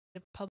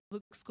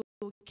public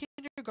school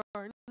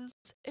kindergartens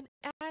and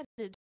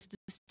added to the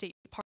state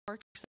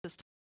park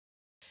system.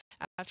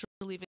 After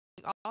leaving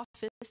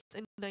office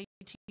in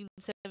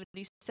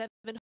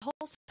 1977,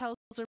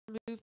 Holzhauser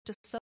moved to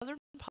Southern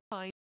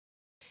Pines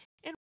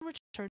and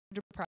returned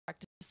to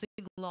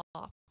practicing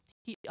law.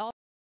 He also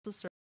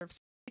served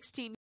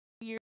 16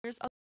 years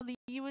on the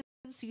UNC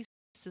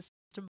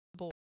system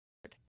board.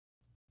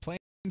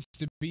 Plans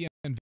to be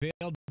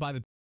unveiled by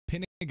the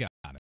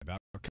Pentagon about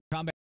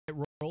combat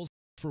roles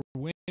for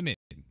women.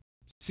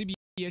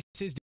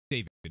 CBS's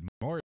David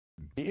Morton.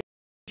 The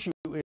issue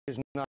is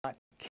not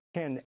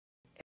can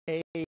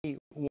a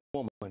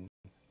woman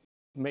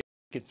make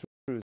it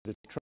through the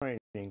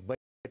training, but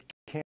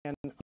can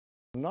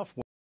enough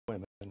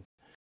women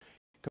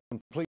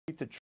complete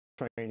the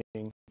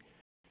training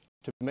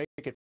to make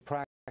it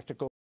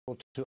practical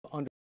to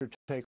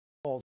undertake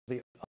all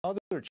the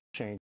other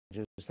changes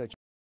that you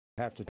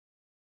have to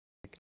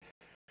take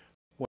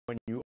when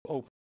you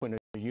open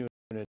a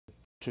unit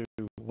to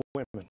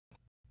women.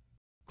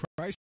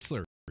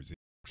 Chrysler is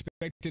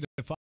expected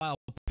to file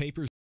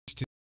papers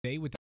today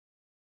with the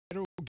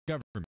federal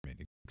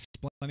government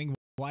explaining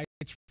why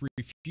it's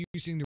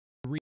refusing to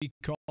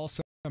recall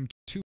some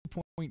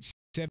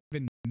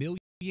 2.7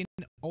 million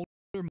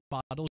older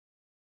model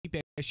Jeep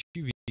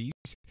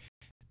SUVs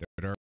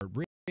that are at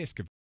risk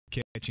of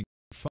catching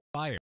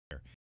fire.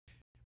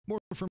 More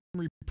from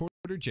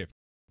reporter Jeff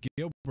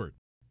Gilbert.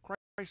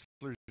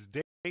 Chrysler's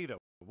data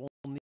will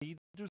need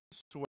to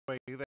sway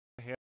the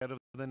head of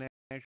the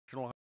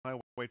National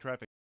Highway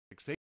Traffic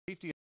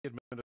Safety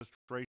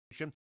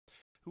Administration,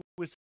 who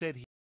has said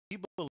he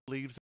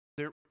believes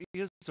there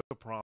is a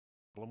problem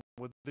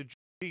with the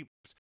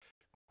Jeeps.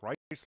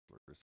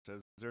 Chrysler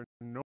says they're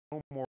no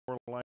more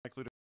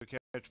likely to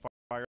catch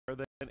fire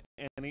than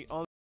any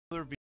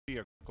other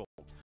vehicle.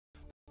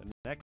 The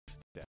next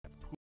step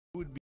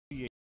could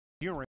be a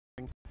hearing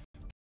to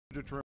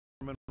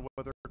determine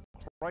whether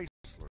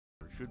Chrysler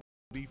should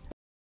be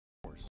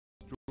forced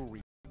to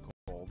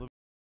recall the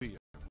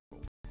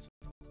vehicles.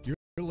 You're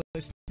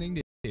listening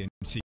to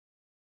NC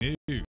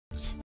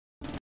News.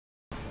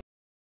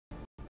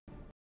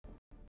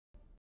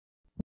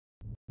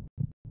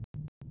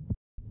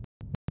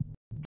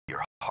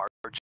 Your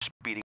heart's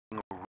beating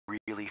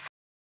really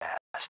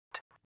fast.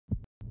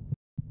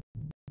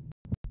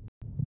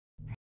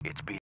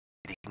 It's beating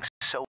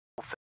so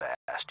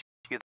fast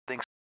you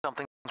think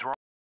something's wrong.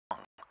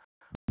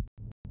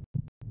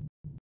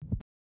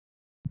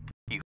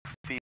 You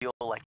feel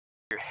like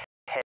your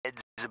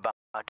head's about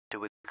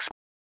to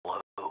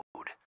explode.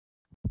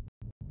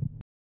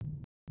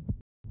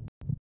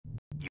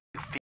 You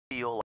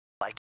feel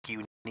like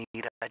you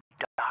need a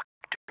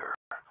doctor.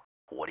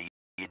 What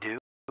do?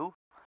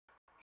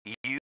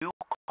 You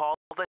call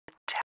the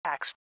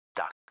tax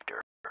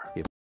doctor.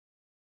 If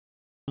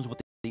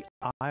what the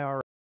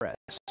IRS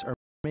are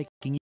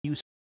making you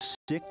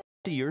sick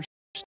to your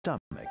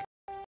stomach,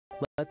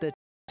 let the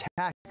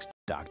tax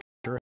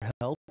doctor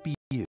help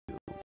you.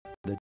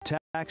 The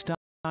tax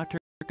doctor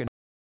can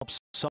help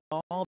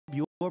solve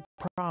your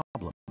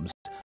problems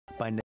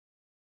by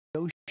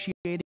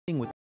negotiating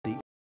with the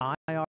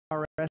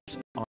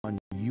IRS on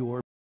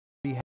your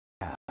behalf.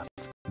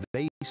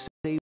 They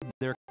save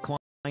their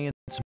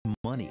clients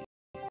money,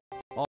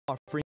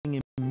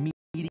 offering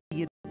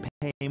immediate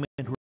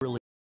payment relief,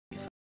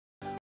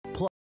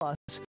 plus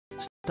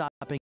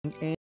stopping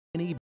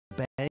any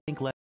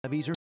bank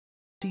levies or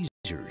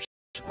seizures.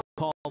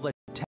 Call the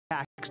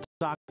tax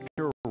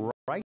doctor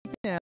right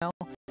now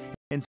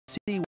and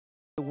see why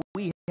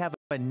we have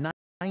a 95%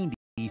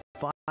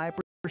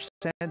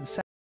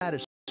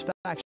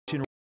 satisfaction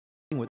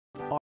rating with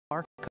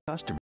our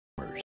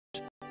customers.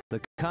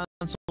 The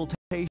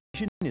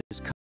consultation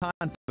is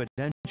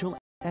confidential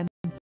and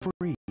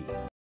free.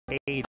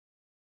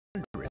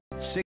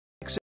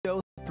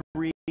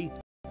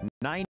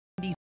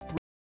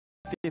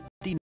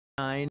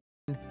 800-603-9359.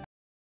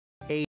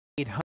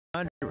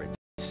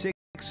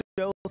 800-603-9359.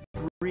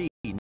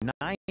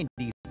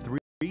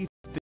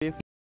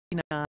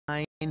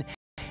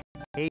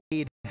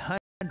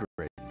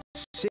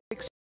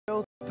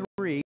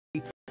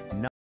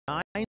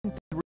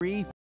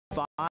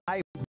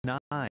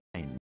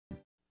 800-603-9359.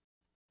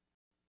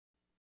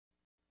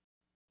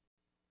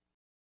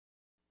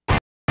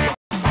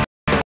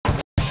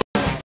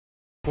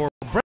 For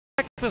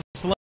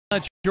breakfast,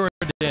 lunch, or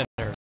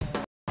dinner,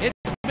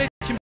 it's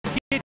Mitchum's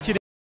Kitchen in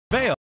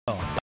Vale.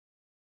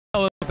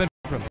 Open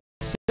from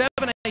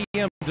 7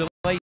 a.m. to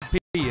late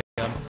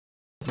p.m.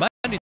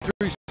 Monday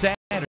through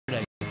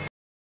Saturday,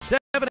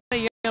 7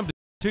 a.m. to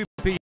 2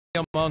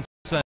 p.m. on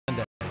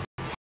Sunday.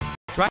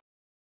 Try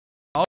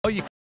all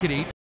you can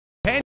eat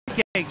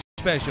pancake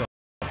special.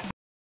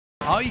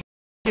 All you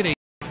can eat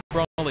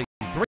for only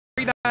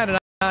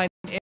 $3.99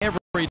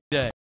 every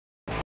day.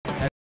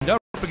 And don't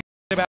forget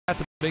about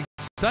the big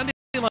Sunday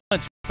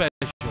lunch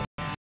specials.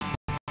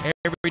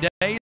 Every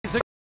day is a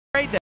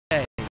great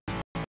day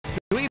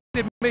to eat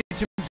at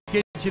Mitchum's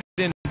Kitchen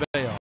in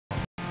Vale.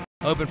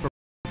 Open for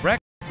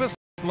breakfast,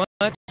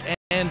 lunch,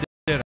 and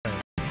dinner.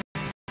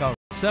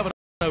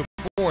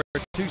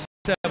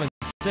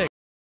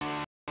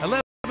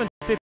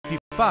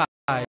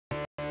 704-276-1155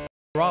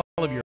 for all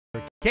of your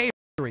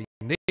catering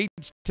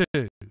needs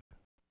too.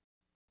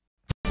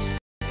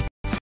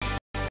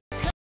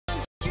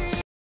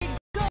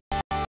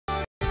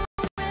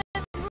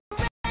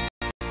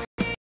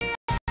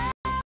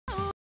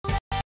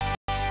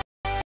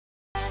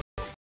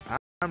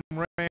 I'm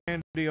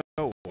Randy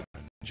Owen.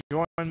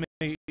 Join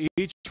me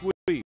each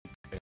week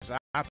as I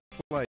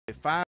play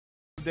 5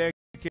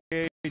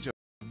 decades of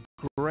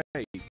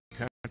great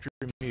country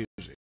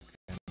music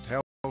and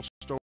tell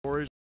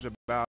stories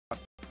about a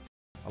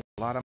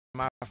lot of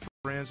my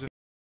friends and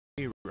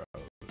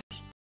heroes.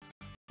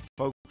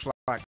 Folks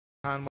like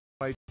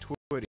Conway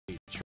Twitty,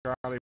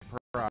 Charlie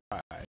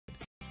Pride,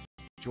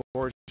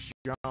 George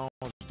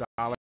Jones,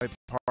 Dolly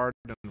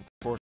Parton, and of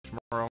course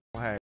Merle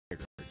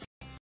Haggard.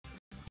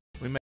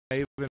 We may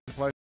even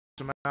play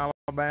some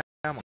Alabama.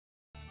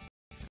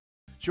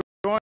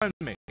 Join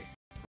me,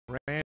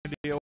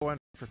 Randy Owen,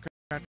 for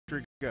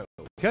Country Go.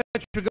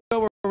 Country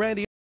Go with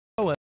Randy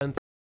Owen,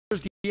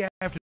 Thursday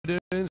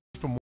afternoons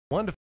from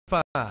 1 to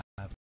 5.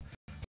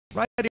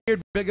 Right here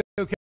at Big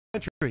O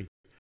Country,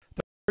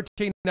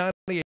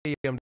 1390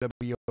 AM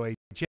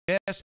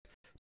WHS,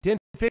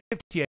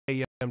 1050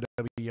 AM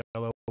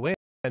WLON,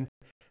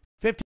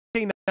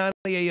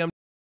 1590 AM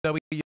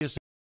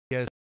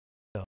WCS.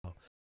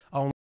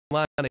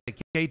 Online at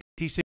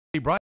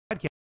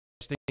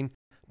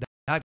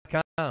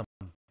ktcbroadcasting.com.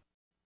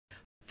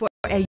 For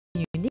a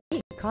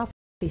unique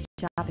coffee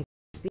shop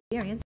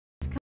experience,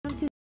 come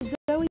to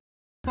Zoe's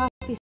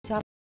Coffee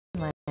Shop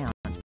and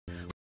Lounge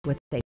with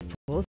a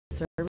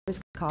full-service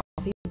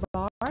coffee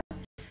bar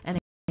and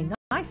a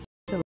nice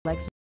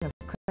selection of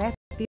craft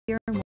beer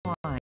and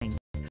wines.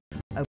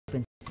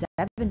 Open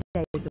 7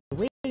 days a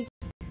week,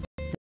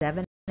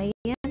 7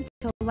 a.m.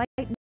 till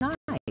late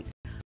night.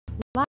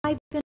 Live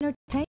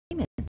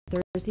entertainment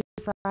Thursday,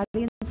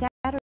 Friday, and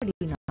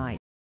Saturday night.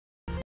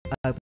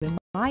 Open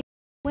mic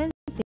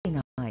Wednesday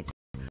nights.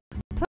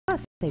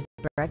 Plus a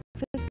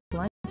breakfast,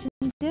 lunch,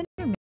 and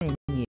dinner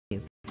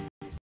menu.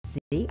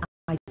 See,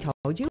 I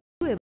told you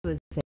it was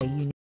a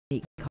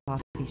unique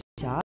coffee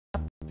shop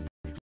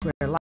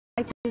where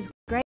life is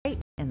great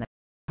and the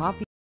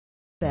coffee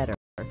better.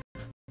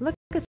 Look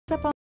us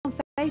up on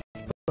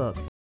Facebook.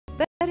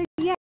 Better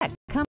yet,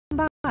 come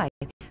by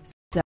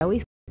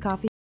Zoe's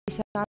Coffee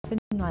Shop and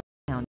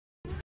Lounge,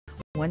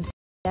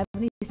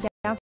 170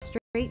 South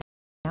Street,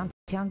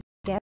 downtown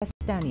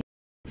Gastonia,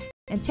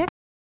 and check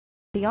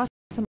the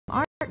awesome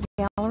art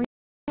gallery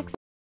next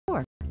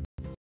door.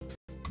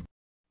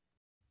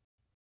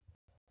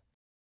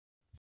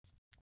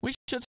 We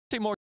should see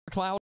more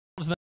clouds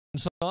than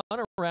sun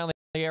around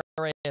the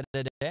area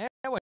today,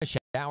 with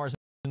showers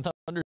and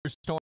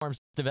thunderstorms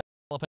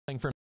developing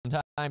from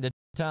time to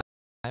time.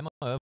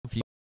 A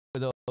few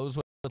of those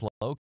with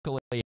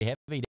locally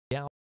heavy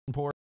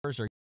downpours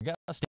or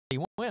gusty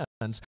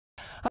winds.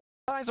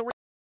 Highs around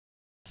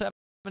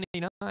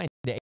 79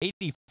 to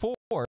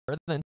 84.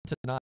 Then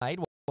tonight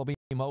will be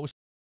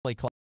mostly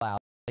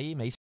cloudy.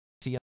 May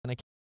see an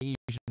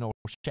occasional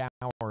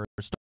shower or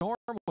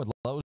storm with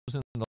lows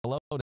in the low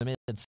to mid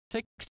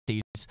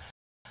 60s.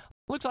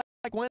 Looks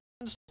like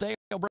Wednesday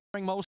will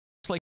bring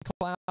mostly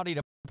cloudy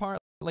to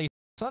partly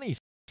sunny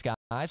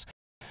skies.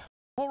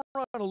 We'll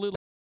run a little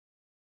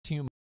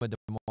humid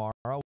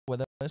tomorrow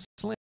with a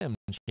slim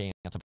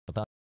chance of a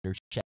thunder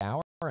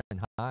shower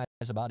and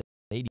highs about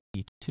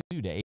 82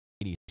 to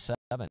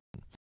 87.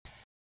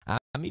 I'm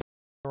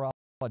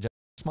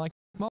meteorologist Mike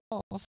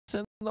Moss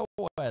in the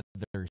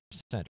Weather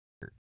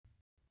Center.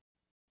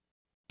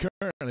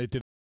 Currently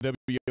to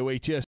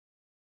WHS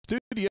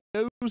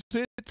Studios,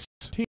 it's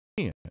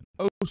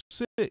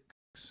 10:06,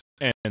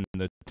 and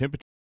the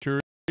temperature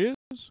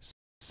is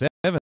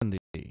 70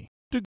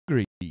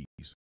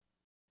 degrees.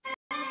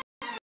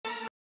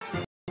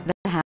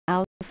 The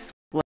house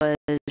was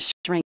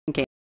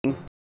shrinking.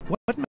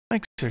 What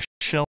makes a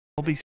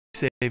Shelby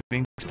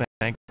Savings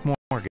Bank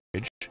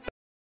mortgage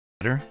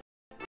better?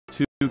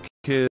 2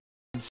 kids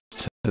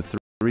to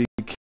 3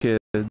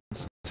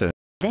 kids to...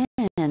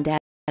 Then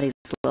Daddy's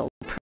little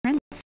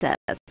princess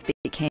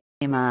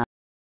became a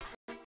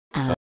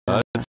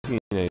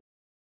teenager.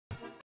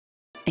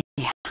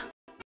 Yeah.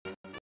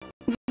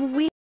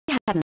 We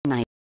had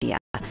an idea.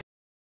 A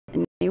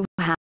new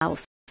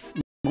house,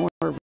 more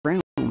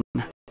room.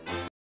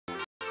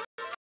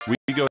 We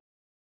go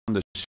on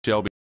to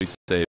Shelby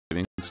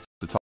Savings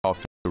to talk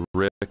to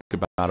Rick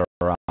about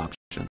our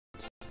options.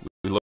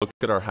 We look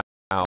at our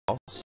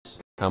house,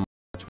 how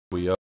much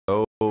we owe,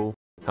 how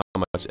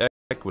much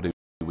equity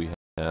we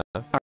have.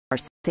 Our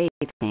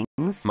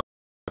savings. My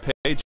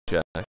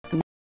paycheck. My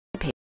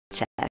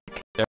paycheck.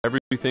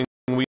 Everything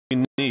we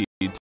need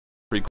to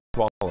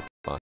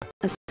pre-qualify.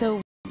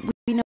 So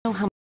we know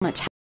how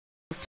much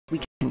house we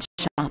can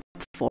shop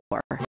for.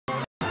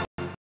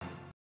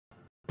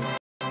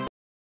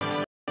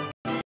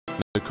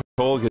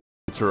 Nicole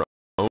gets her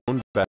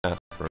own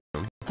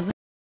bathroom.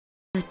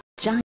 A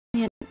giant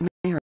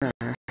mirror.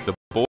 The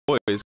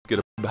boys get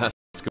a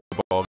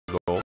basketball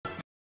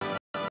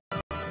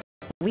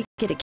we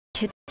get a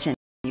kitchen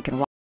you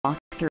can walk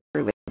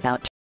through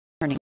without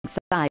turning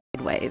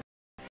sideways.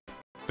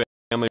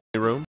 Family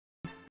room?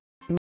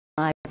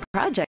 My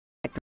project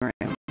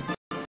room.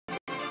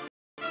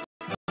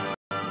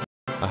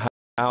 A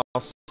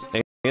house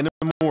and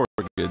a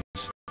mortgage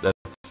that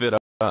fit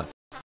us.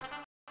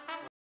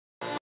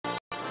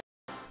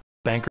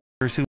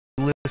 Bankers who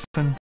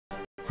listen,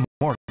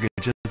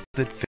 mortgages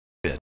that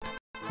fit.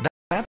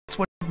 That's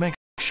what makes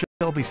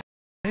Shelby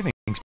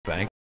Savings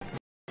Bank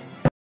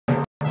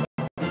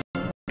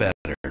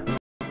better.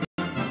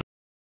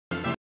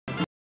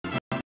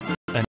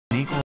 An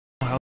equal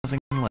housing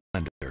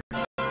lender.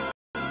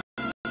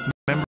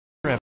 Member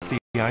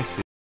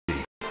FDIC.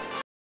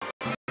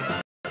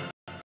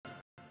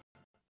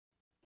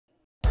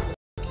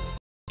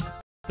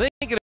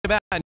 Thinking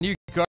about new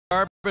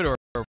carpet or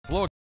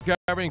floor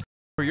covering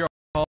for your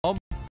home?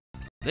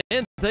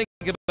 Then think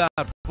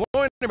about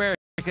Point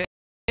America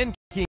in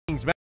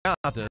Kings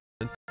Mountain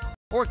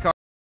or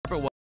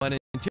Carpet One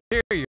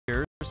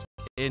Interiors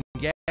in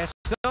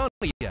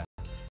Gastonia.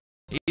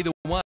 Either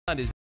one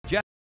is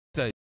just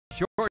a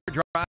short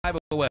drive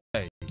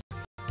away.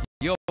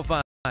 You'll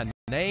find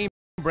name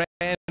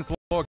brand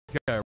floor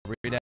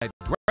covering at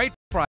great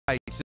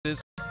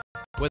prices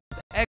with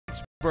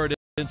expert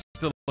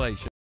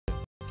installation.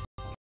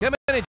 Come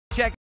in and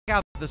check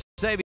out the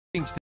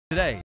savings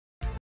today.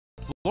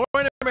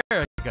 Flooring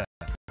America,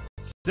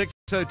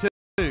 602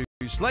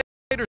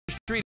 Slater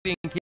Street in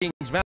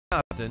Kings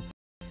Mountain,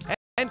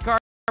 and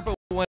Carpet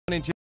One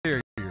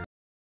Interior,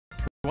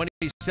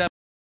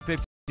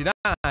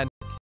 2759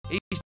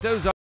 East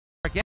Ozark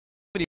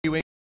Avenue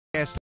in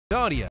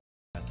Gastonia.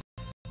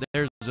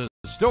 There's a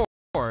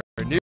store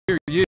near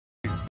you.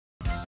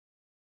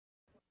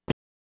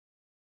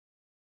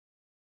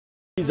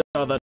 These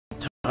are the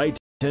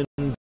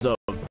titans of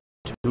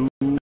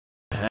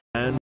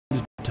two-hand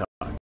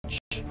touch.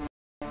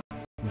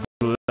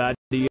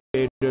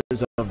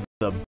 Gladiators of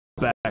the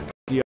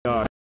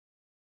backyard.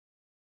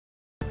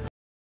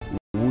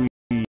 We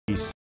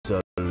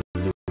salute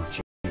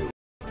you.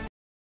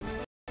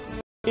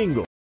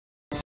 Ingles,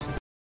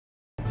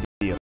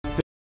 the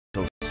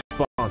official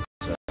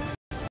sponsor of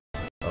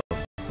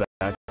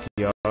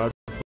backyard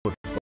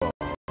football.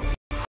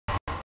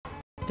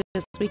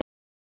 This week,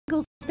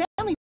 Ingles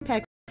Family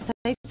Packs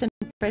Tyson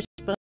Fresh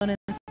Bone and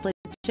Split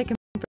Chicken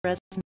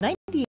Breast,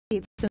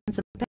 98 cents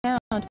a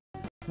pound.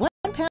 1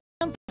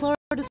 pound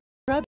Florida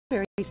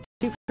strawberries,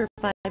 2 for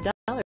 $5.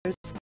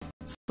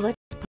 Select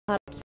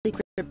Pop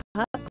Secret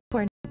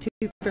Popcorn, 2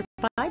 for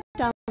 $5.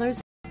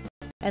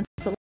 And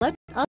select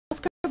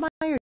Oscar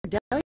Mayer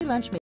Deli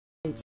Lunch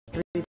Meats,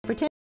 3 for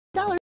 $10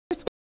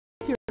 with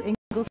your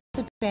Ingles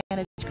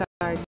Advantage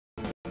card.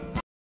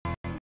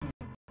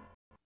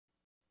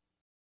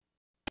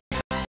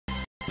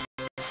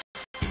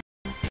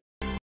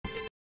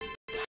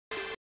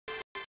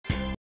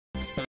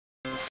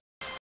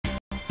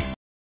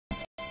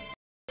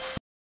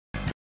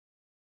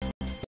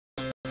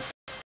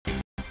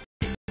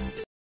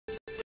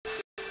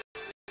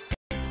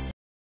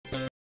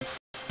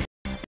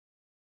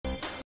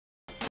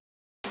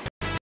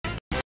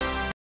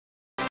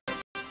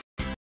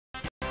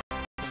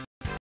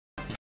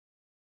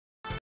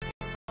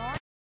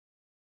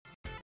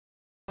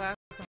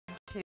 Welcome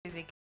to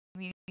the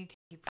Community.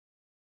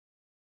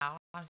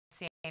 I'm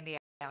Sandy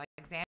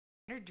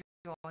Alexander,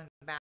 joined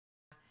by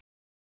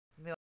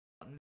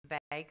Milton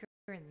Baker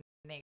in the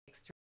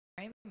next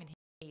room, and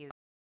he is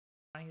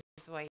on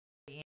his way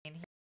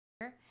in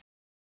here.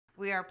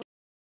 We are pleased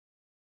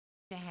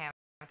to have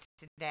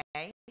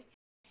today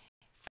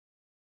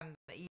from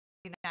the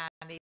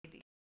United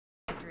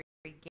Country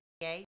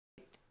Gates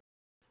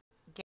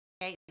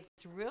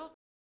Realty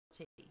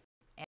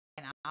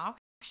and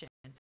Auction,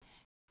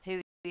 who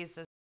is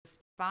a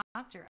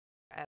sponsor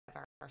of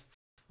our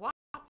swap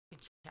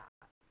shop,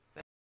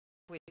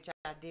 which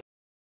I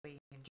deeply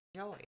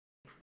enjoy.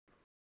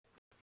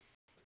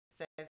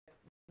 So,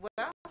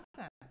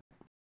 welcome.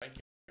 Thank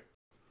you.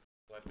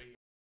 Glad to be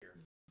here.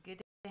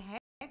 Good to have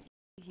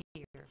you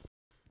here.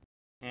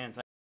 And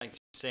thank you,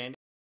 Sandy.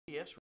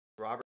 Yes,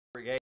 Robert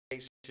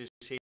Gates is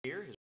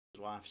here, his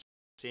wife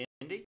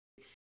Cindy,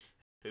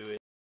 who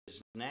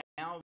is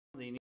now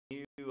the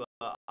new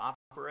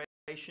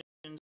operations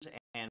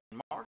and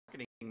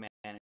marketing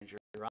manager,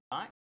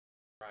 right?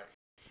 Right.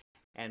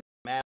 And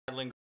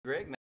Madeline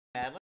Grigg.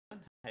 Madeline,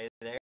 hey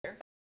there.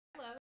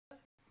 Hello.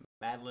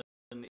 Madeline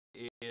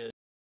is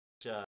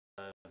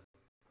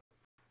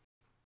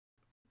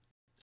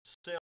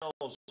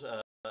sales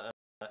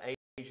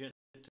agent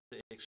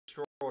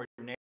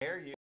extraordinaire.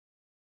 You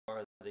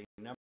are the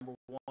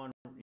 #1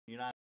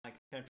 United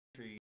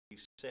Country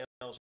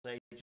sales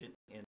agent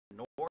in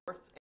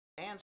North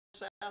and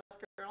South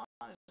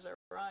Carolina. Is that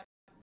right?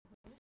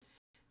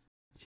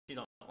 She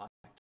don't like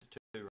to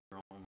toot her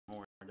own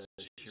horn, does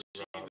she? She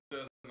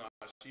does not.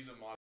 She's a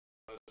modest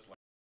lady.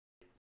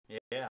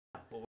 Yeah.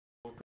 Well,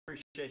 we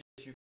appreciate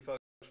you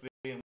folks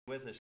being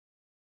with us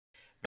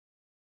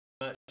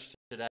much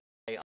today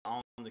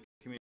on the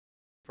community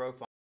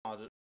profile.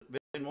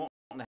 Been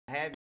wanting to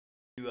have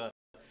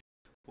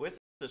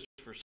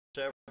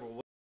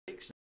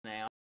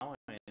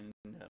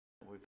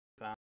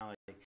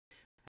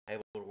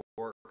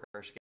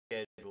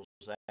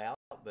out,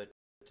 but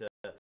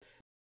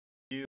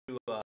you,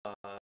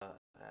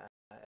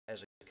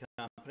 as a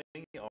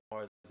company,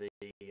 are the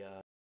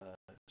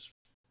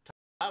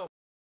title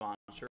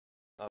sponsor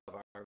of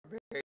our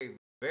very,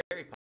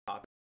 very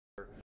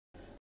popular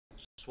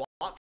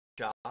swap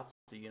shop,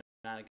 the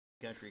United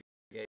Country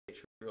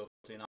Gates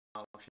Realty and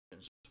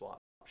Auction Swap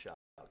Shop.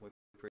 We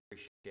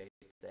appreciate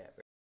that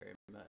very, very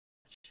much.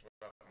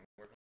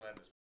 We're glad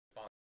to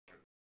sponsor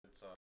it.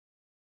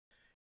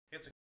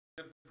 It's a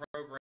good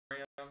program.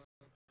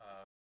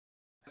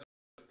 Has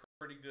a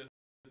pretty good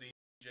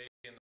DJ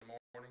in the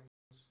mornings.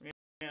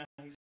 Yeah,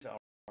 he's all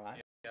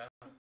right. Yeah.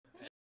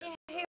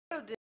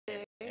 He'll do.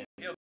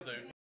 He'll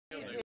do.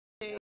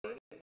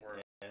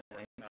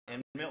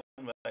 And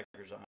Milton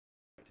Baker's on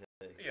it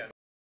too. Yeah.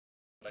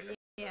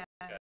 Yeah.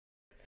 Okay.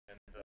 And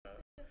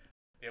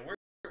yeah, we're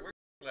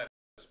glad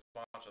to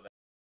sponsor that.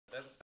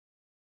 That's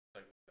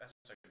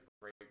a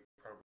great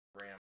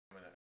program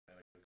and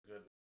a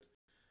good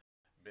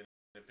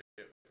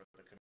benefit for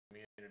the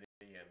community.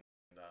 And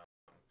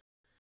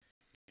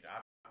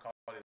I've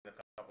called it a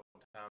couple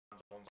of times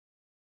on the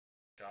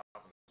shop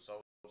and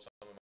sold some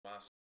of my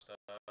stuff,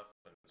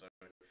 and so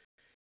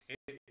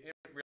it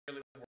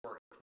really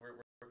works. We're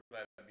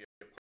glad to be a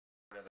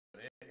part of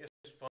it.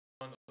 It's fun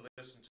to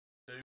listen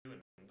to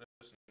and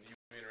listen to you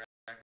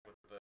interact with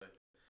the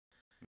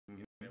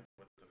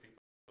with the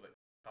people that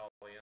call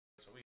in.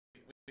 So we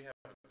have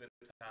a good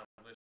time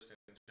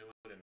listening to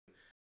it, and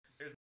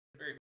there's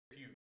very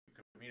few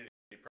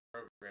community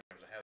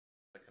programs that have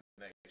the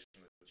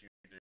connection that you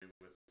do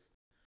with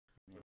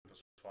the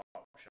swap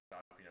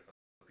shop.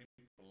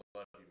 People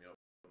love you,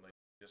 Milton. They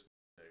just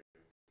do.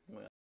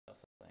 Well,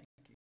 thank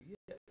you.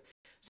 Yeah.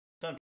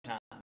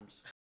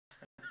 Sometimes.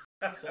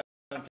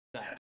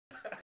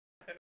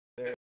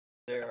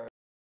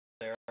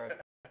 There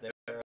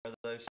are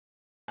those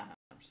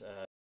times.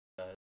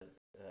 Every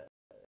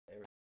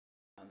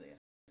now and then.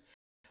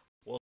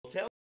 Well,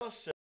 tell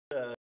us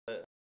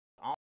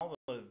all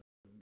the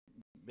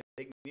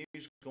big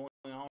news going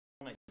on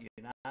at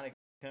United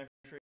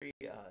Country.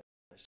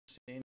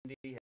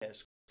 Cindy has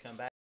come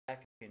back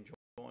and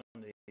joined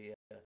the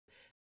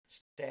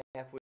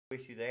staff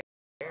with you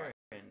there,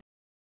 and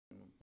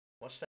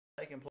what's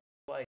taking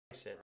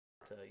place at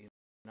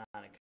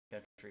United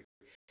Country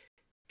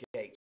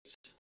Gates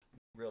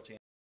Realty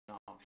and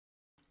Auction?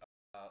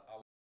 A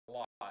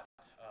lot.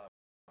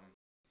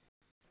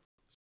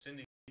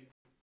 Cindy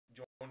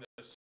joined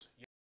us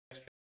yesterday. It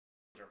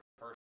was her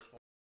first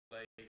full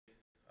day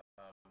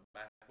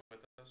back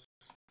with us.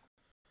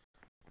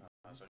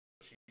 So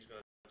she's going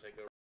to take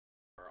over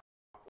our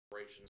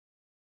operations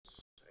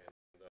and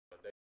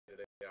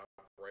day-to-day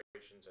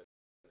operations and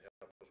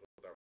help us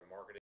with our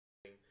marketing.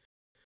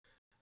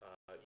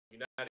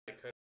 United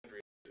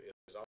Country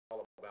is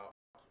all about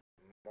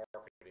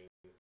marketing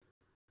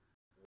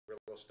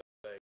real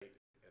estate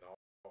and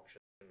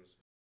auctions,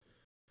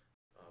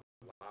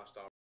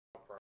 livestock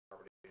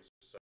properties.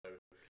 So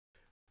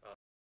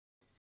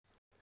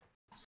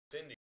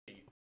Cindy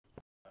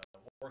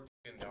worked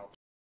in the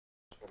auction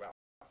for about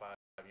 5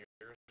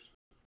 years.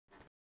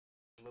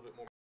 A little bit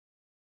more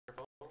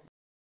microphone,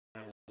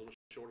 have a little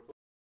shorter.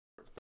 I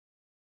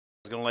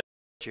was going to let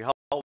you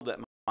hold that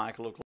mic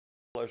a little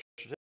closer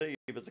to you,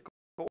 but the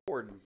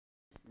cord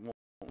won't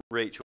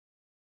reach.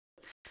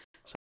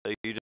 So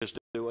you just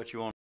do what you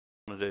want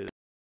to do.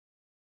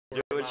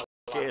 Do what you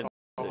can.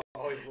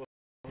 Always a little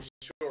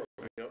short.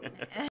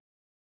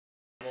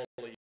 I'm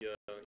only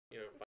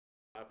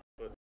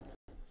 5'7"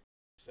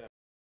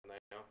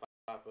 now,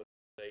 5'8"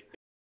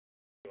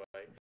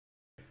 anyway.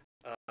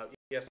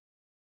 Yes, I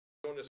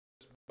joined us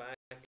back,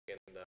 and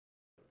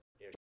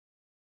she was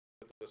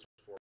with us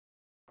for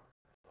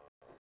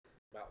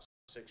about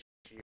 6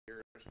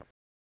 years,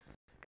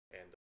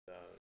 and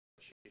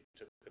she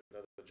took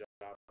another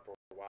job for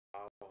a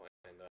while,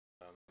 and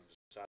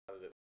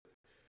decided that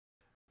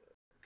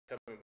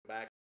coming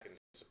back and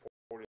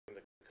supporting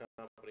the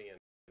company and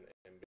being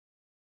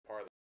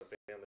part of the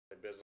family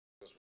business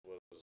was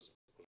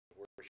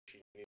where she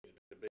needed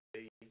to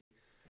be,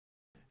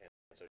 and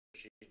so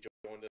she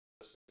joined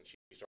us, and she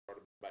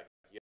started back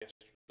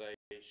yesterday.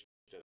 She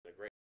did a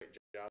great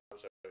job.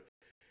 So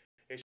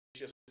it's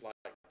just like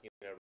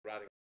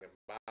riding a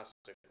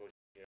bicycle.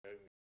 You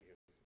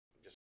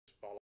just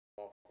fall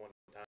off one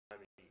time,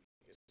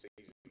 it's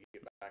easy to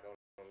get back on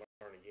and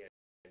learn again.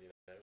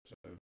 So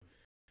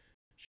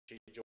she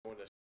joined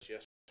us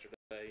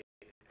yesterday,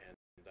 and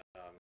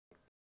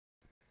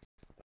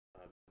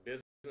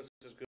business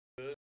is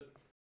good.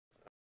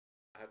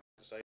 I have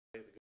to say the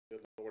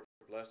good Lord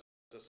blessed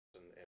us,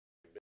 and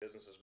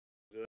business is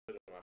good.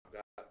 And I've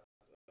got a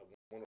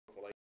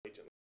wonderful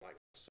agent like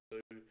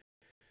Sue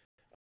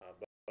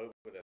Bowman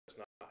that's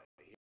not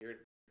here.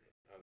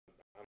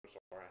 I'm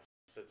sorry, I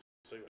said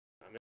Sue.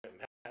 I meant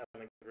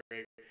Madeline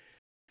Grigg.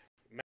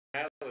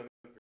 Madeline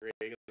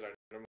Grigg is our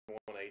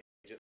 #1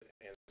 agent,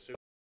 and Sue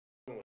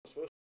was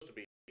supposed to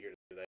be here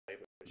today,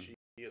 but she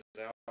is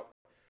out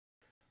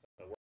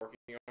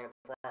working on a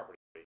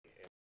property.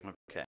 And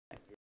okay.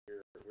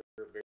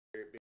 We're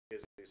very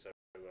busy, so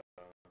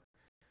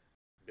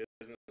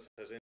business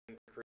has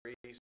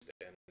increased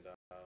and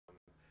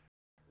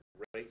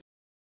rates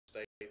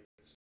stayed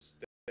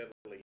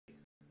steadily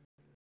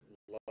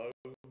low,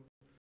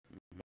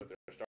 but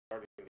they're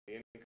starting to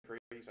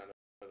increase. I know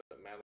that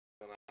Madeline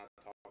and I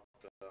talked,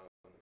 a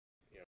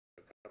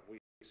couple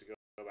weeks ago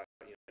about,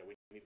 we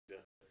need to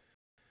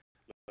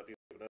let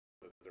people know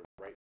that the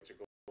rates are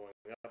going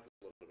up a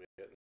little bit,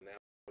 and now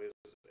is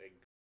a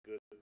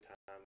good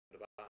time to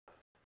buy.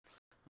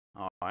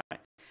 All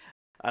right.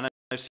 I know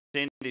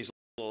Cindy's a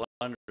little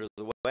under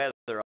the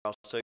weather.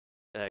 Also,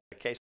 a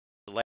case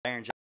of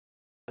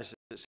laryngitis.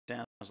 It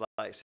sounds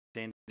like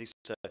Cindy.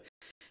 So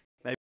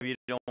maybe you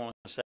don't want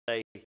to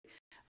say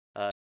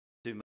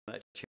too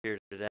much here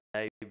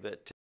today,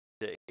 but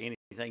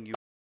anything you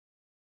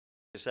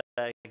want to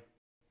say?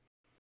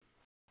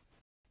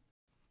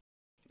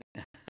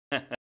 No,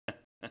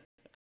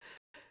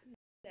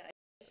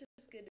 it's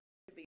just good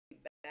to be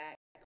back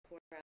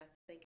where I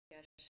think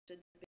I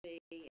should be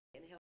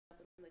and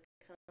helping the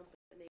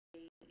company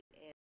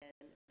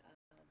and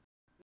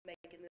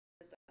making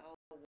this all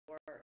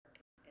work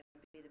and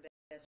be the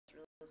best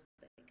real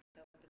estate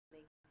company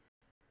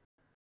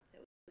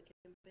that we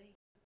can be.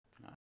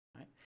 All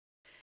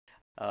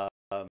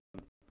right.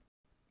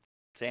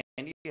 Sandy,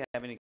 do you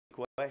have any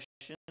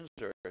questions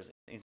or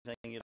anything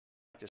you'd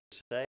like to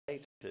say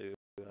to?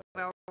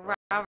 Well,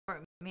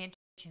 Robert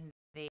mentioned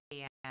the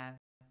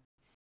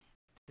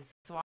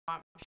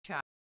swap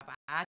shop.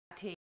 I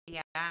tell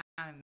you, and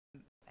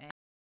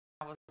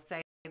I will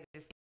say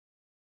this,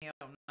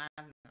 Milton, I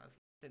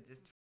said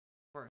this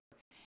before,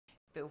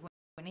 but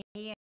when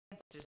he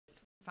answers the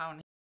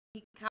phone, he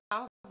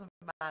calls them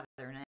by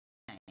their name.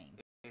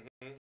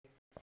 Mm-hmm.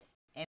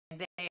 And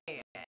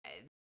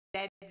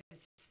that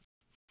just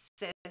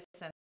says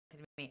something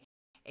to me.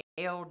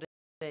 LD.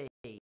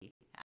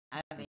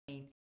 I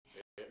mean,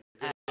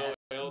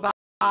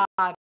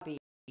 Bobby.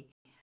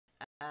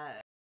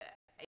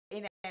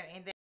 And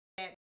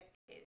that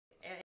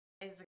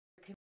as a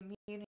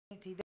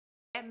community,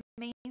 that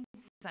means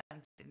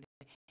something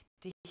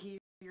to hear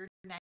your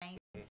name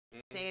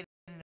said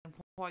and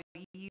what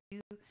you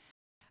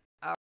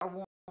are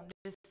wanting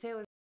to sell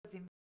is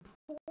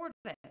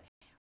important.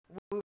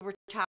 We were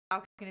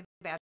talking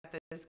about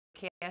those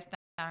cast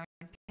iron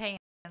pans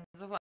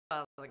a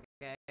while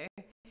ago,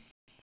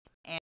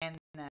 and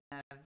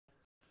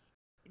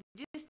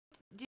just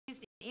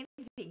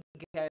anything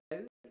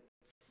goes.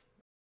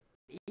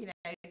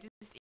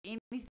 Just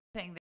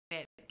anything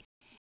that,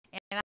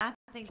 and I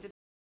think that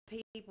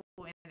people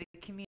in the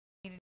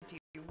community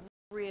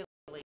really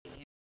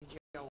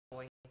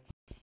enjoy,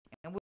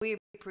 and we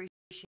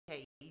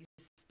appreciate you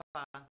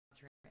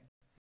sponsoring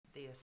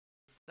this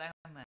so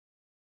much.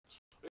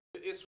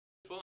 It's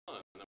fun. I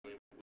mean,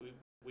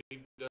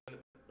 we've done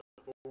it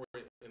before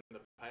in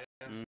the past.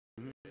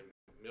 Mm-hmm. And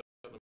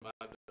Milton and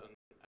I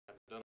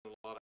have done a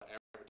lot of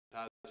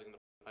advertising in the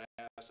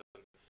past,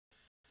 and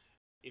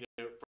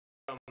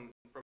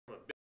from a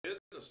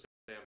business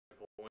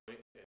standpoint,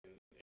 and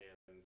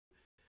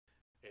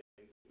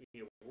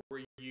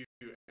where you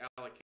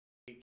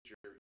allocate your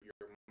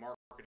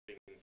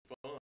marketing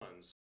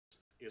funds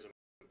is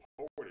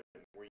important.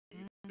 Where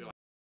you feel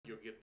like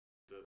you'll get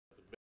the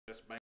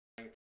best bang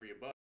for your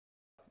buck.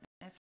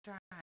 That's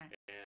right.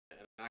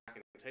 And I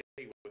can tell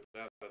you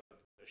without a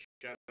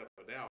shadow of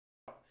a doubt,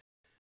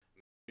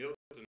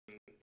 Milton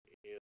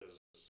is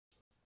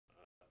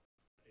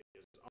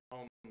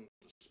on the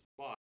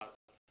spot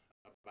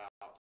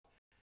about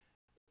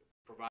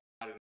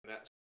providing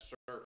that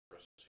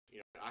service.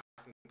 I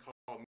can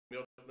call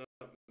Milton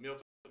up.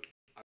 Milton,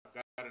 I've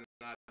got an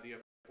idea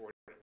for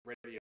a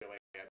radio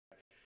ad.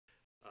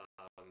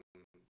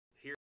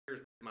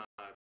 Here's my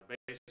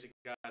basic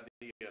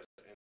ideas,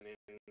 and then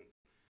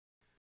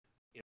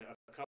in a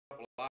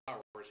couple of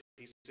hours,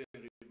 he sends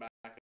me back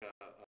a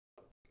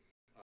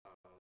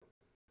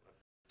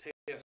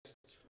test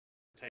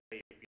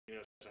tape.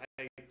 So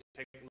hey,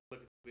 take a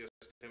look at this.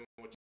 Tell me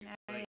what you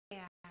think.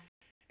 Yeah.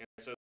 And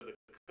so the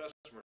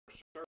customer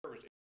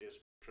service is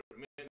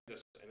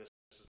tremendous, and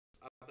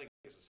I think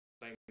it's the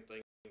same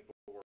thing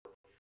for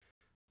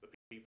the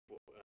people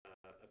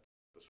at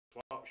the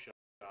swap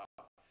shop,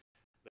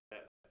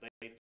 that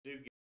they do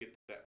get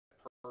that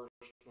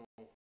personal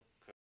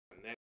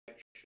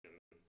connection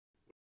with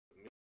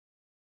me.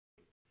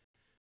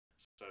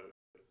 So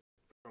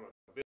from a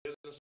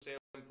business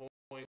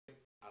standpoint,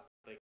 I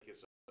think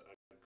it's a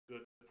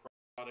good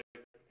product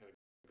and a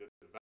good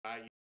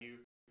value.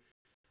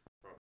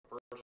 From a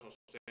personal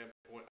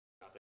standpoint,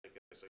 I think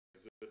it's a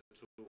good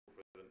tool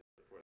for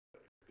a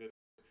good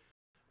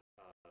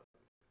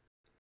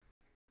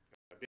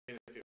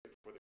benefit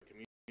for the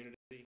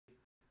community.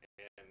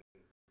 And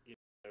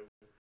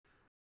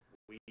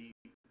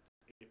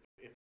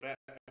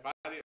if I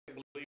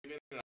didn't believe in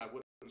it, I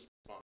wouldn't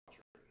sponsor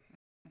it.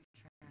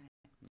 That's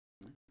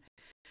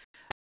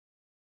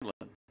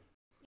right.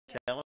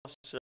 Tell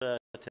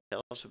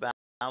us about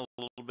a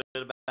little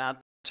bit about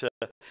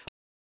what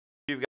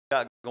you've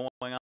got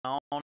going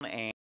on,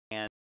 and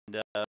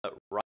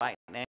right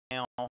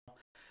now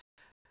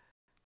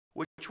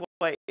Which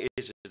way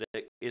is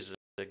it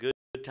a good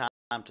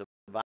time to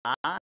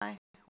buy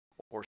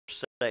or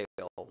sell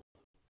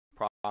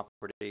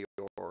property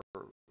or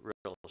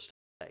real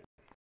estate?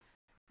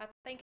 I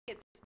think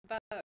it's both.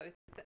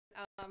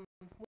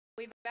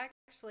 We've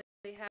actually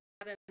had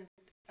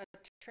a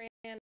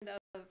trend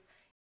of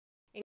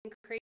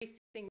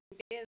increasing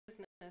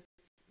business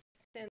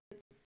since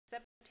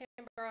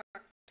September,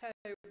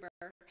 October,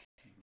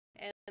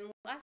 and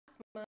last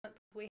month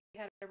we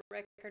had a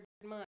record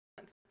month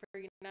for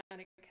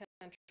United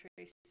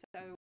Country,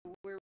 so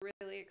we're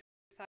really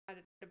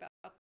excited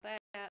about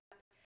that.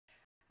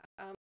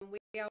 We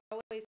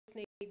always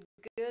need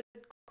good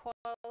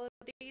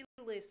quality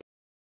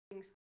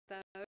listings,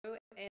 though,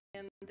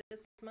 and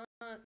this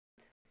month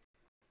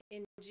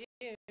in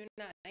June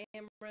I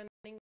am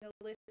running a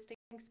listing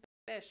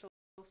special.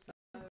 So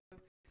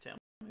tell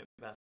me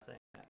about that.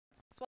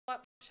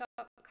 Swap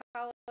shop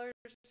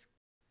callers,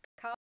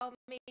 call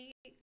me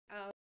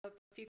if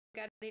you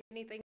got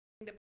anything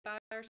to buy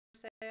or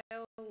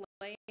sell,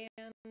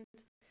 land,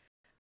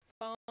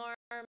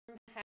 farm,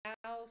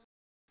 house,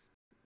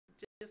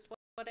 just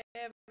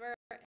whatever,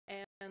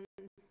 and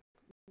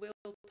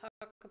we'll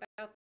talk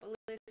about the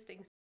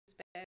listing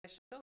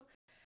special.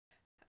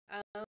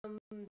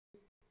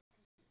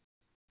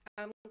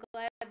 I'm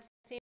glad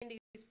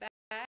Cindy's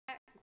back.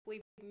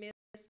 We've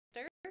missed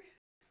her.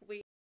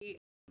 We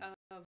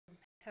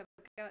have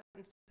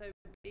gotten so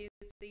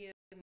busy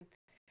and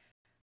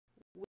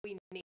we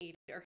need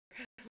her.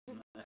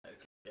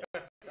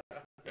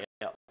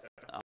 Yeah.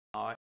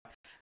 All right.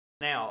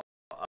 Now,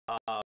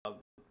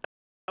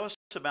 tell us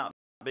about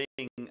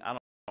being, I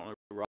don't know,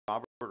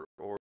 Robert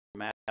or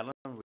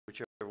Madeline,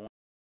 whichever one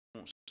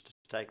wants to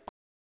take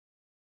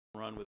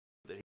run with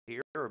it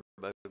here, or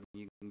both.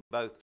 You can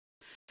both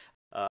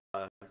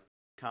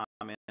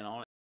comment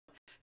on it.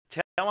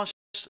 Tell us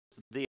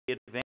the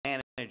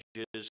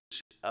advantages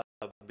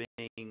of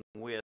being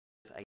with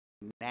a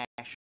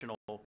national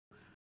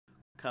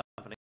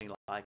company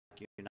like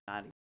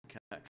United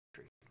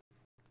Country.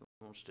 Who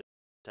wants to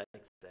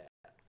take that?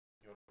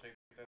 You want to take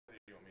that, or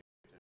you want me to?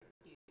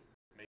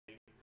 Me?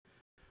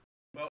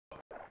 Well,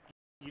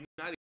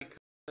 United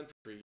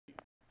Country,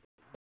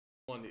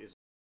 one is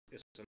a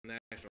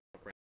national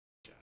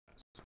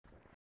franchise.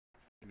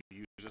 Can you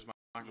use this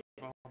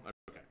microphone?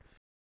 Okay.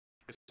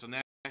 It's a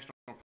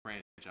national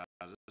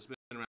franchise. It's been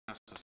around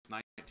since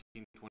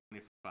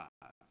 1925.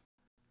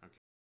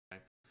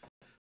 Okay.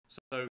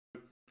 So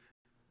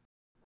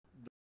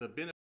the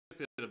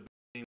benefit of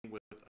being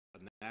with a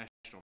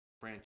national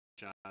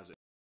franchise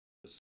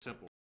is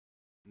simple.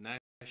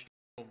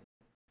 National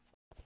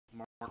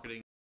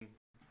marketing,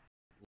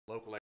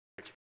 local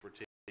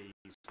expertise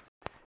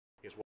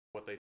is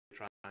what they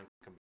try and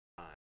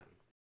combine.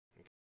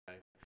 Okay.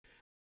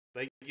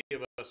 They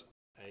give us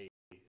a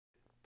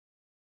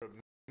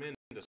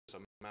tremendous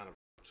amount of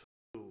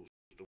tools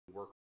to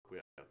work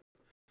with,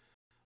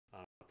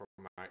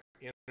 from our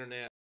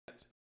internet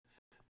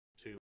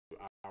to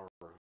our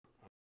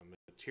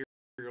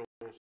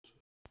materials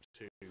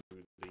to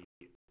the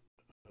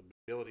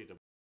ability to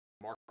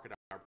market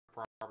our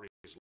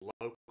properties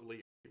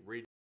locally,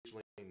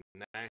 regionally,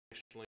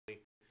 nationally,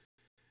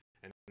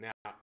 and now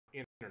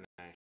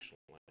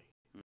internationally.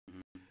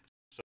 Mm-hmm.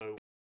 So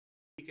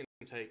we can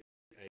take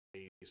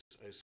a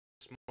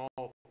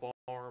small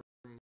farm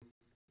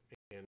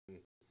in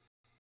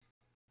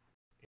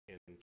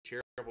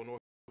Cherryville, North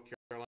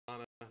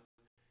Carolina,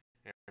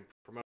 and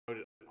promote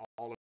it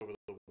all over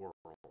the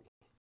world.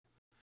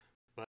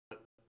 But the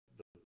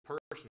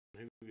person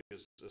who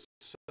is the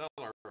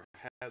seller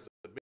has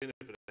the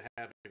benefit of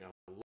having a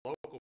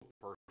local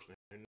person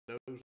who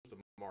knows the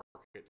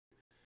market,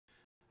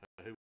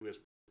 who is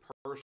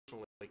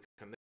personally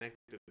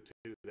connected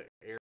to the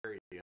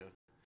area,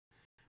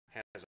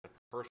 has a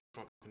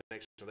personal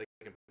connection, so they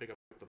can pick up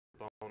the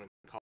phone and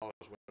call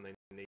us when they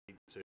need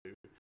to.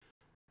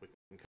 We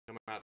can come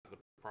out to the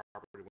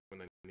property when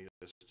they need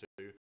us to.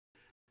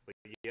 But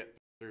yet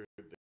through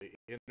the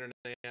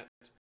internet,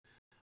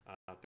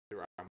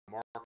 through our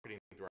marketing,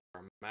 through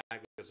our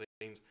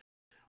magazines,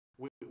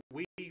 we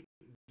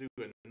do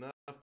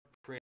enough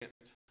print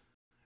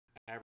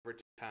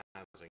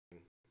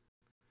advertising.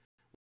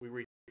 We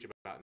reach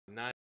about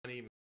 90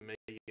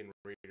 million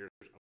readers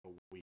a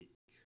week.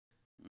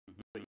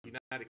 Mm-hmm. The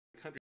United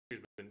Country has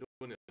been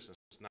doing this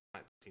since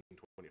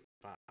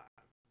 1925.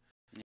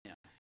 Yeah.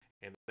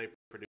 And they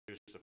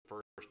produced the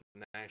first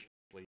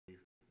nationally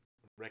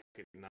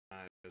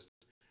recognized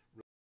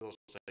real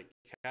estate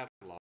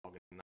catalog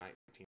in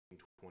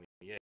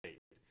 1928.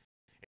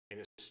 And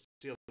it's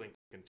still in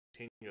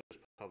continuous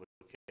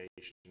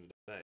publication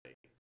today.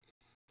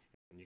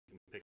 And you can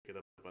pick it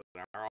up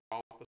at our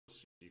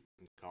office. You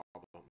can call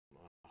the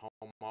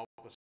home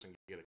office and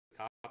get a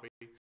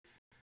copy.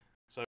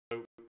 So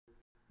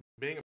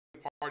being a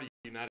part of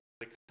United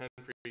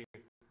Country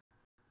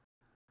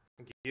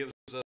gives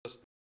us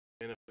the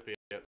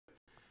benefit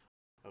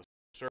of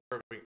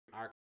serving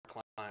our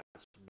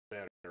clients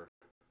better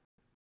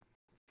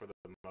for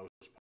the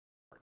most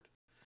part.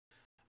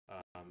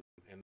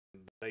 And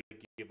they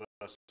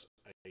us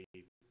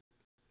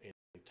an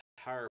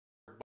entire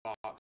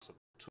box of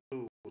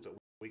tools that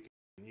we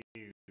can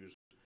use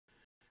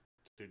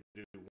to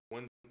do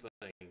one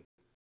thing,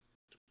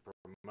 to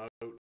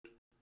promote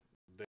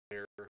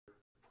their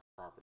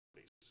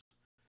properties.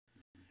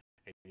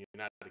 And the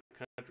United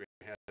Country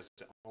has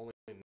its only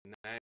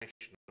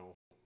national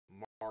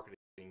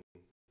marketing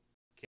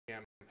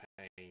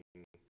campaign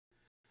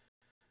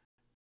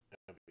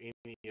of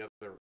any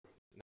other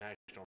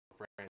national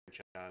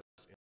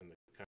franchise in the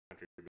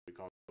country,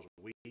 because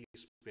we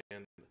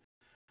spend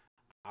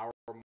our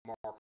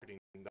marketing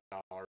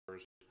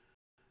dollars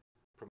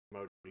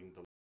promoting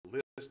the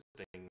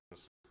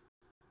listings,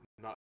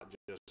 not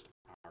just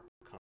our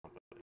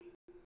company.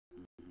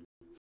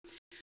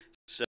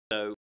 So,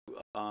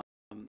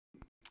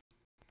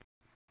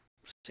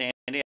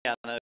 Sandy, I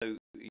know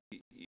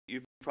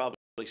you've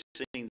probably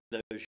seen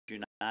those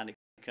United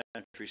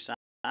Country signs.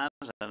 I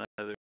know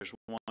there's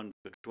one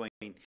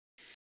between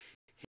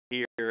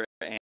here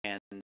and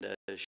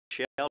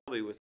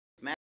Shelby with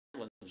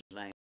Madeline's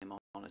name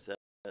on it. So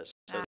those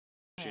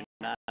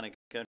United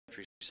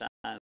Country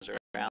signs are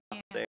out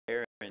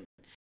there, and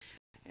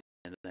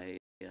they're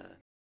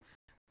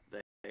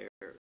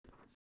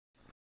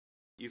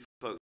you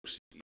folks.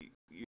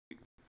 You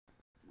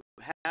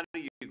how do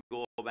you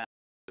go about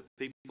it?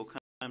 People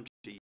come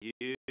to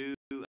you?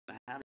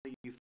 How do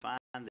you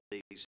find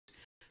these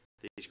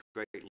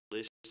great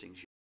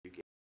listings you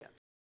get?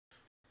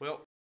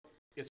 Well,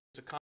 it's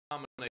a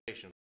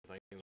combination of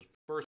things.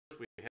 First,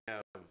 we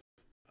have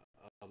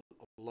a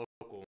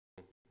local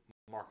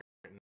market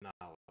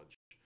knowledge.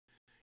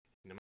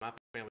 You know, my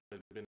family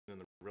has been in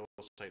the real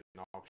estate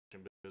and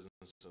auction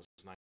business since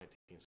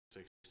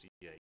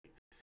 1968.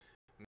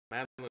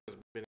 Madeline has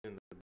been in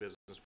the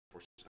business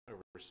for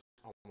over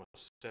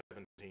almost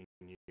 17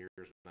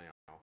 years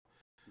now.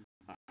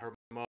 Her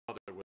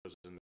mother was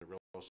in the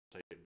real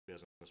estate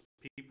business.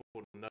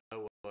 People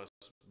know us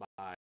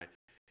by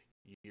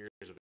years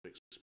of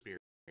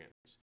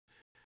experience.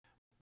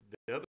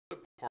 The other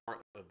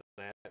part of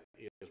that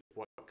is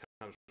what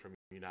comes from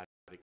United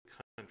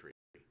Country.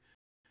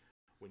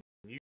 When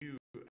you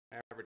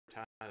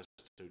advertise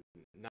to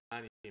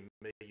 90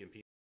 million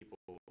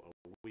people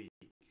a week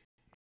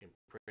in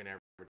print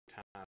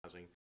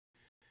advertising,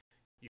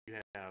 you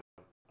have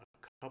a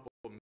couple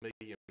of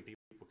million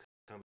people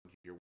come to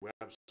your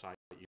website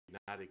at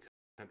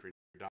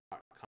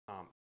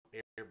unitedcountry.com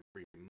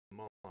every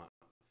month.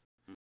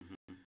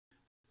 Mm-hmm.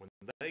 When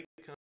they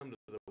come to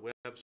the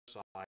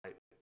website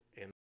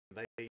and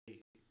they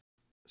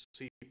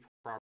see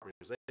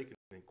properties, they can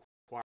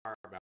inquire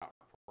about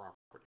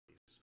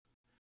properties.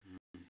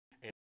 Mm-hmm.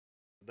 And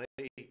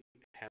they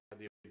have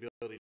the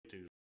ability to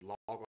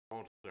log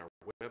on to our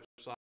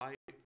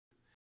website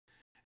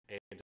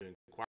and to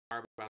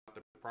inquire about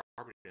the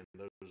property, and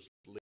those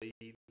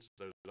leads,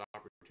 those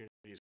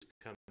opportunities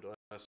come to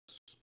us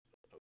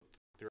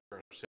through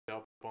our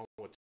cell phone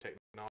with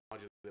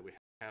technology that we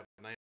have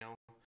now.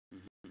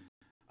 Mm-hmm.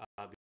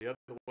 The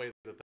other way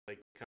that they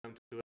come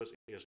to us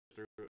is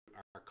through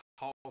our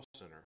call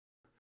center.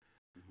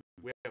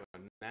 Mm-hmm. We have a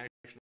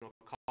national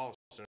call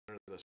center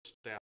that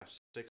staffs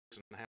 6.5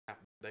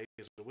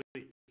 days a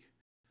week.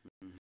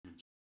 Mm-hmm.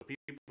 So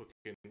people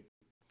can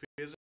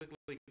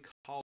physically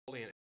call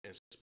in and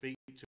speak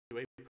to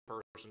a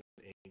person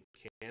in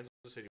Kansas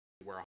City,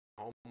 where our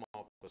home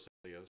office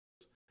is,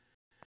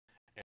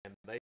 and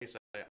they say,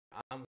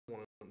 I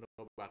want to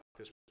know about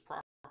this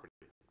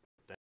property.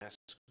 That's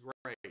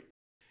great.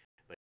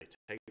 They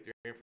take their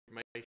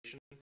information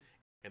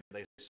and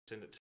they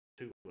send it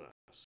to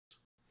us.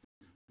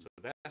 So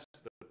that's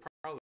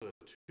probably the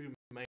two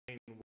main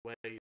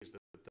ways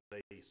that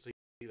they see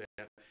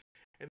that.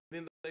 And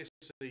then they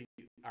see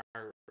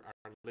our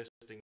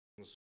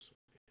listings,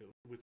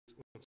 we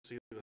see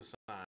the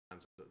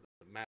signs that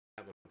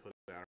Madeline put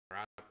out, or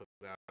I put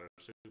out, or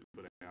Sue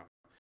put out.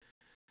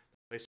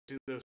 They see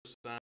those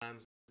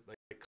signs,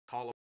 they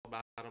call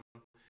about them,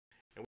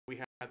 and we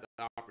have the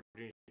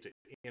opportunity to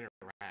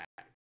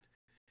interact.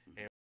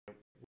 And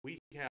we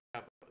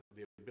have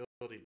the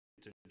ability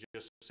to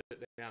just sit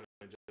down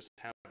and just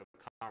have a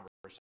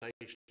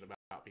conversation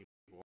about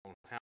people on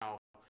how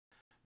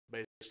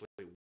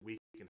basically we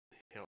can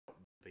help them.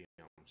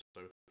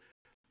 So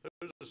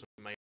those are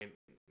some main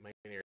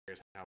areas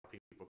how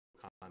people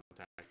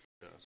contact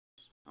us.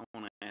 I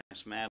want to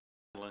ask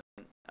Madeline,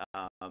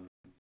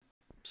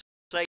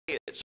 say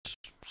it's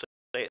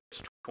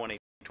 20,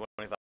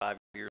 25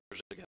 years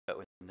ago,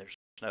 and there's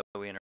no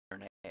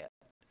internet.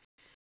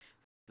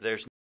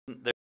 There's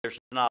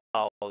not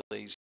all of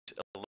these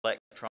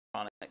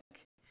electronic.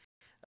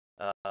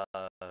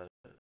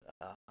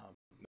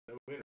 No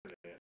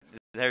internet.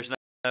 There's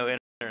no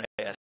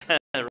internet.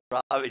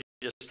 Robbie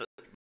just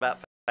about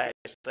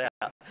passed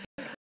out.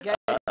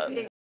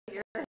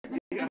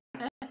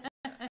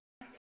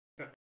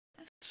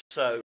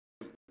 So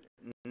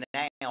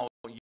now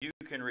you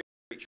can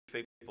reach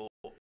people.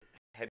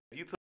 Have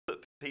you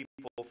put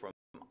people from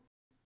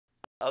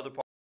other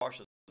parts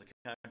of the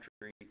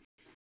country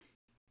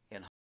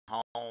in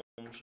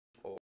homes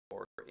or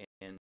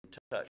in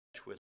touch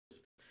with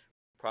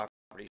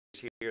properties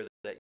here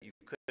that you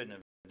couldn't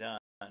have done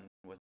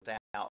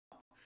without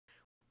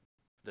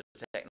the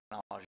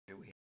technology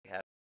we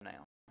have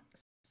now.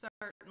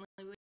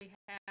 Certainly, we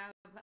have.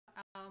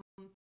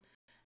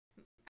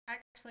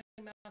 Actually,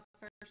 my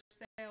first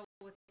sale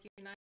with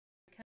United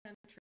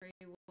Country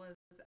was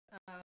a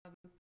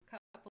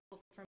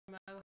couple from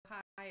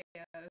Ohio.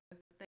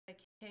 They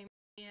came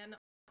in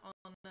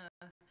on a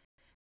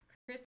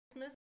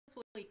Christmas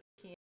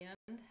weekend,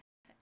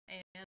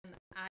 and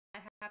I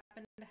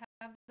happened to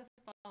have the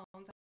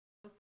phones. I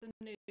was the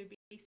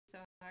newbie, so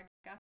I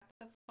got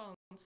the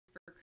phones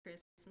for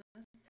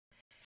Christmas.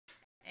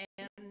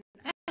 And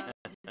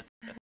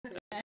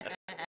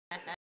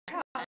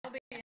called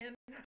in,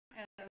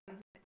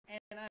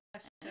 and I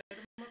showed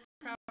them a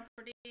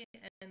property,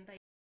 and they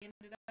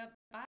ended up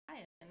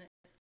buying it.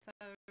 So,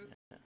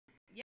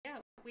 yeah,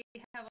 we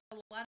have a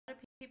lot of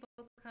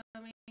people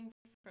coming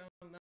from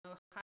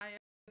Ohio,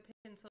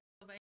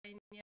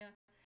 Pennsylvania,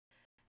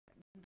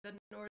 the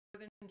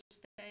northern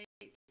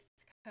states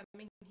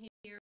coming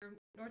here.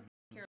 North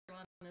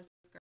Carolina's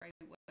great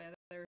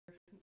weather.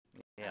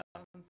 Yeah.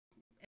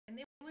 And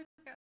then we've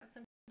got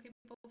some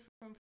people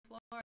from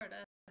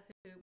Florida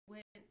who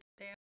went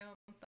down,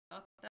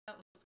 thought that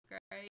was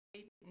great,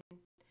 and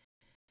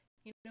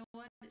you know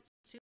what? It's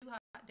too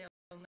hot down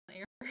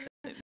there.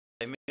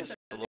 They miss So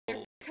a they're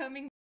little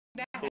coming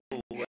back.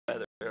 cool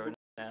weather every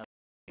now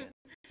and again.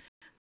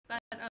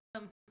 But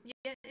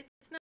yeah,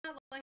 it's not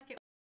like it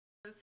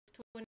was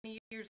 20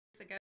 years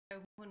ago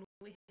when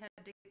we had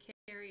to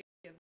carry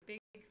a big,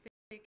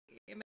 thick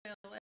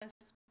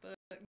MLS book.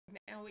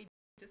 Now we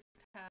just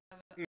have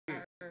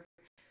our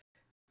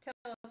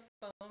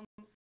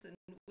telephones, and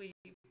we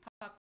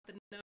pop the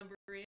number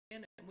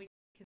in, and we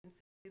can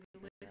see the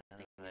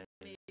listing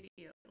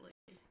immediately.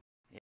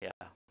 Yeah,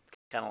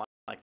 kind of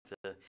like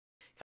the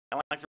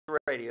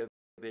radio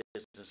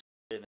business,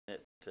 isn't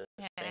it? Yes,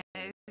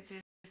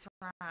 it's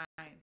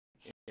right.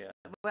 Yeah.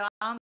 Well,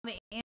 on the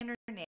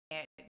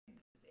internet,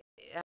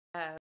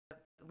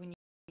 when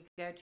you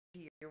go to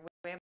your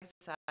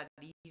website,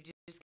 you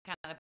just kind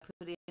of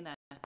put in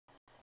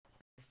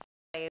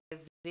say a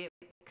zip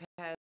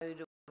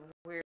code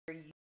where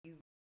you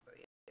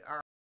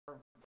are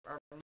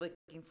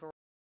looking for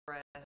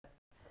a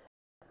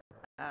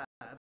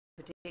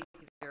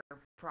particular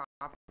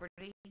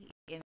property,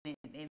 and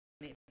it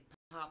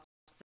pops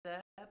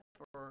up,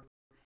 or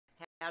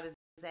how does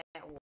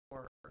that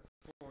work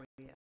for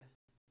you?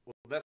 Well,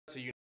 that's a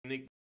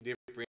unique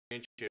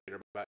differentiator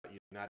about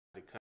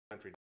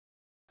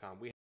UnitedCountry.com.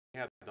 We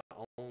have the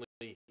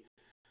only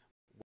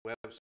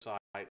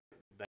website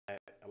that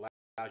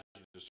allows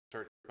you to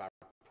search by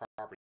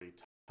property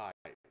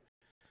type.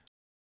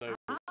 So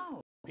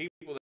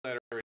people that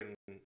are in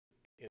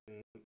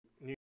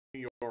New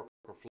York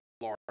or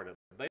Florida,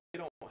 they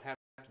don't have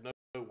to know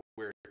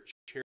where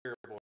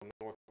Cherryville,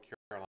 North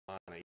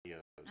Carolina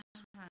is.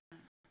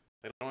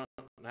 They don't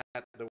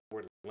have to know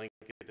where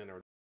Lincoln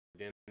or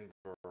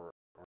Denver or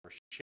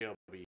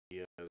Shelby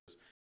is.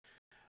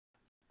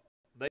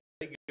 They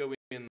go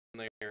in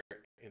there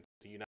into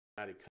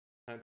United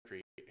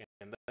Country,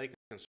 and they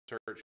can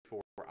search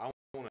for, I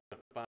want to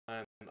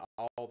find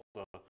all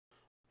the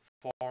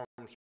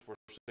farms for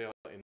sale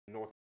in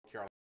North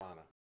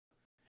Carolina.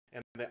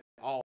 And they're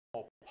all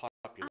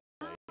populated.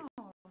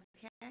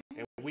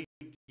 And we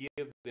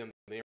give them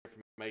the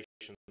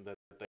information that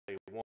they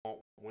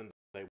want when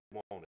they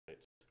want it.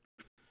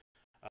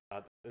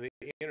 The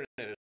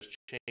internet has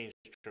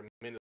changed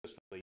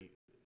tremendously.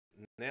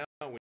 Now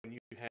when you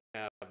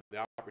have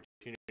the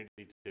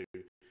opportunity to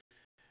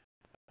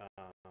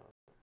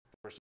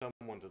for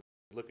someone to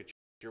look at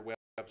your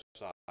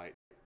website,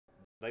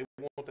 they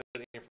want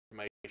that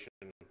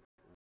information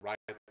right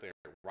there,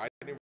 right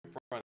in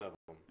front of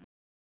them.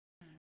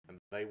 And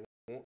they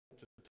want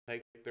to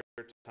take their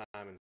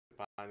time in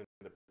finding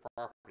the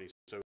property.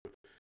 So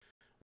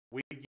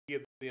we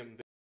give them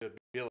the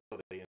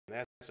ability, and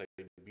that's a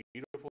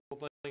beautiful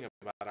thing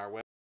about our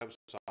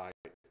website,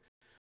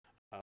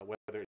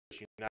 whether it's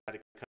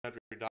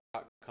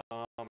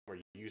UnitedCountry.com or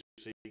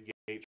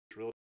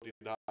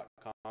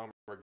UCGatesRealty.com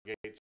or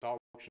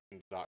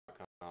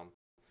GatesAuction.com.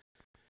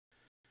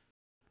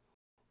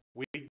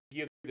 We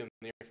give them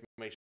the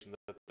information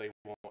that they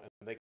want, and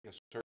they can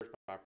search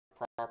by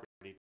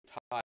property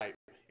type,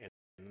 and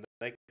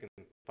they can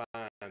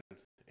find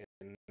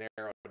and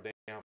narrow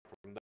down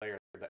from there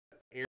the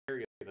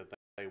area that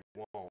they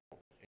want.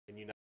 And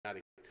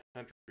United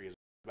Country is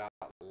about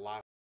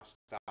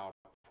lifestyle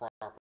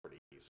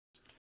properties.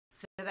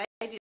 So they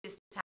just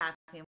type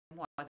in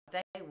what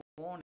they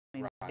want,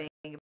 and right.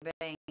 bing,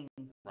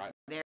 right.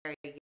 There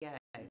you go.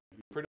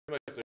 Pretty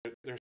much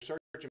they're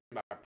searching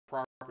by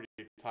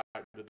property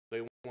type. Do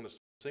they want a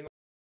single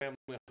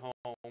family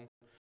home?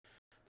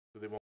 Do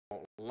they want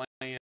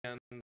land?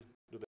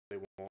 Do they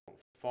want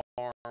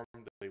farm?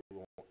 Do they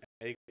want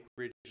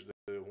acreage? Do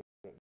they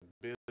want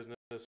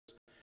business?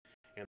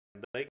 And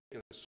they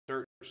can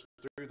search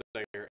through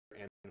there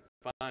and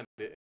find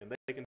it, and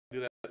they can do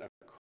that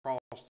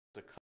across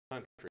the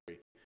country.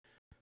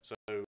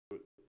 So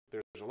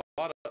there's a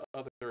lot of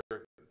other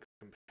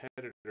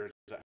competitors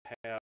that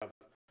have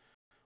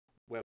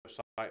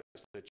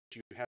websites that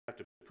you have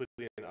to put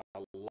in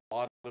a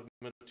lot of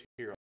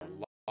material, a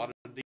lot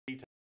of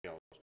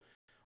details.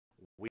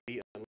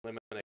 We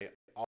eliminate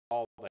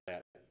all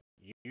that.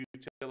 You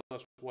tell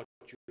us what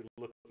you're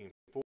looking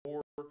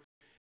for,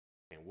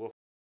 and we'll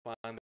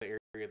find the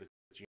area that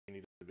you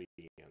need to be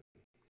in.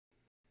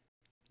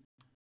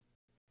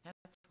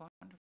 That's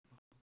wonderful.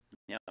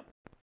 Yep.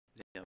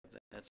 Yeah,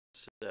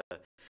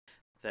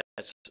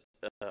 that's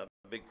a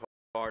big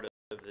part of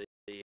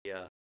the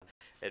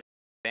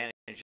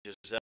advantages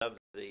of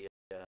the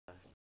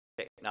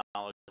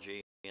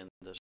technology and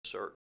the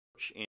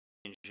search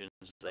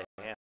engines they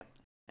have.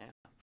 Yeah.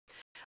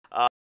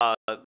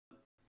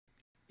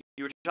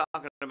 You were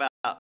talking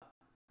about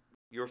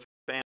your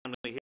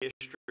family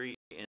history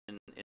in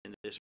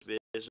this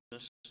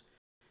business,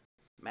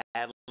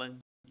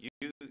 Madeline.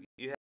 You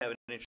have an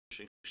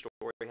interesting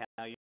story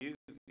how you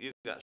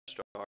got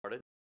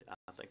started.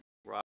 I think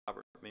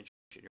Robert mentioned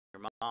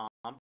your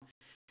mom,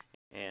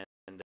 and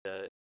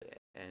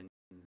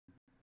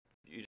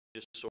you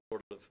just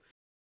sort of,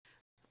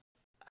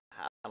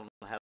 I don't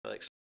know how to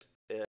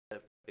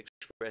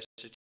express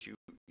it.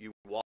 You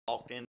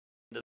walked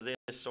into this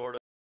sort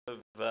of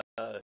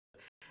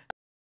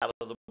out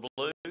of the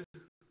blue.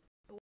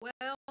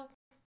 Well,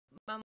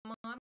 my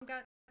mom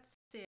got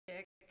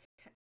sick,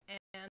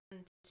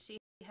 and she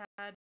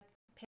had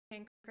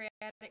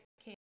pancreatic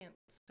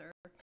cancer.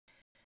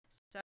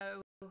 So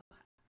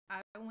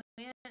I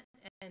went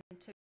and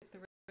took the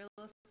real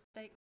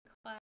estate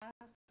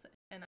class,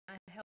 and I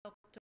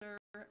helped her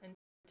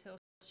until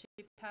she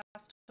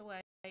passed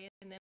away,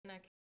 and then I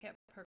kept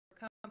her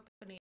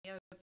company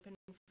open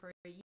for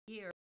a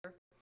year.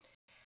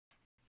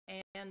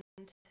 And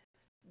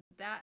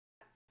that,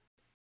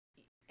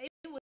 it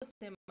was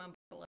in my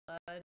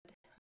blood.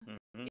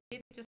 Mm-hmm.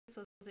 It just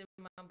was in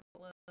my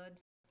blood.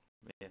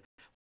 Yeah.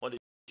 What did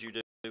you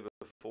do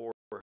before?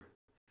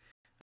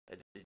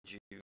 Did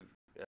you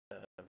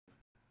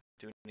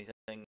do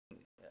anything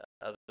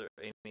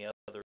any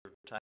other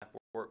type of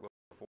work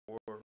before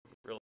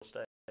real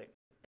estate? I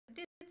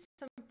did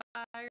some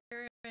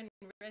fire and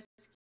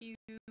rescue,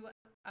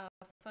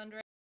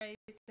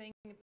 fundraising,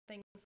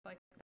 things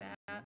like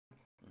that.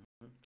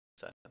 Mm-hmm.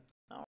 So,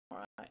 all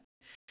right.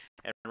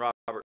 And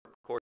Robert, of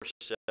course,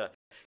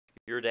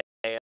 your dad,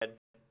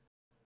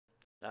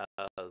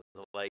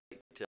 the late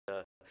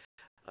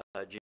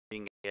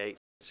Gene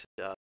Gates,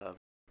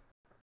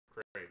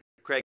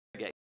 Craig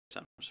Gates,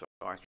 I'm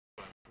sorry.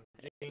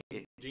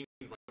 Gene's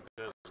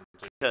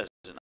my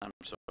cousin, I'm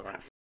sorry.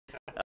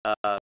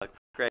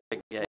 Craig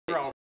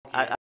Gates.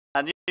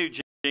 I knew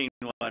Gene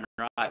wasn't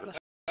right, but I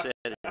said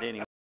it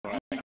anyway.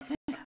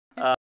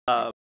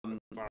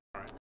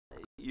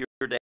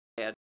 Your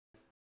dad,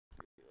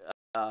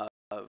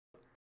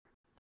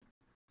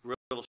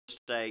 real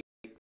estate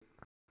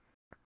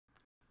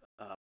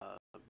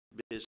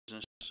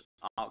business,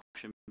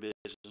 auction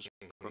business,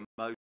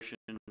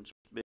 promotions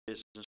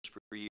business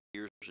for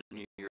years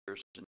and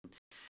years, and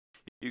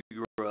you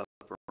grew up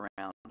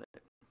around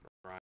it.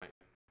 Right.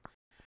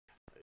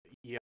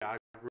 Yeah, I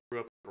grew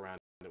up around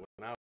it.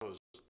 When I was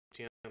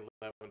 10,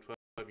 11,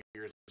 12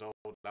 years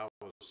old, I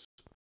was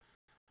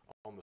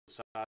on the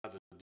sides of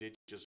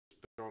ditches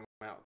throwing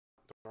out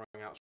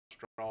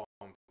straw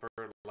and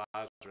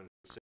fertilizer and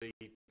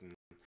seed,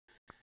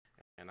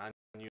 and I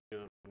knew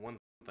one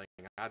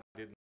thing I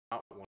did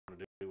not want to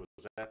do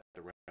was that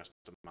the rest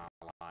of my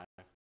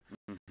life.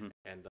 Mm-hmm.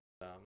 And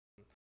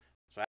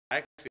so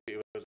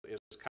actually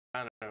it's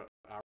kind of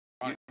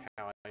ironic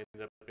how I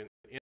ended up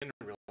in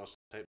real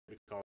estate,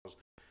 because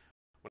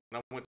when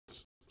I went to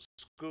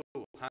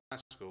school, high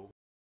school,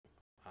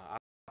 I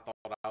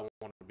thought I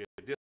wanted to be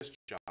a disc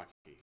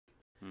jockey.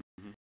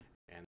 Mm-hmm.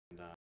 And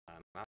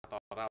I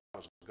thought I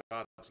was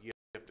God's gift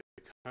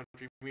to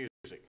country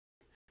music.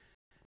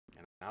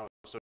 And I was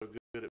so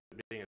good at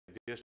being a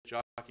disc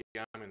jockey,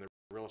 I'm in the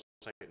real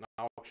estate and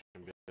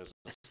auction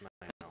business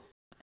now.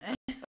 And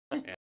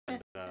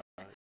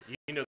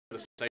you know the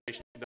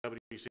station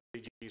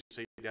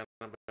WCGC down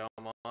in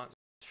Belmont?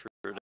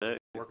 Sure do.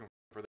 Working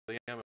for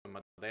them, and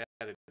my dad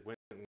had went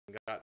and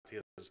got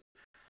his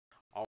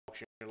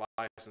auction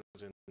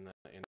license in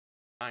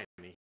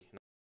 1990.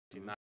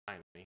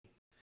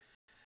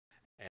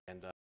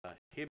 And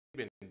he'd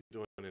been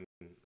doing in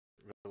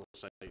real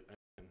estate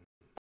and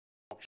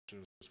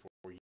auctions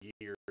for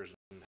years,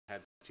 and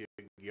had Tig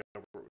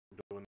Gilbert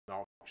doing the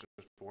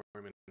auctions for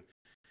him, and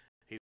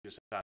he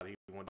decided he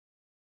wanted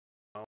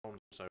to own.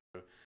 So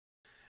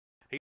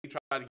he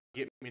tried to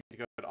get me to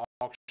go to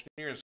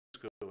auctioneering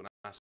school, and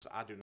I said,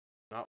 I do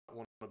not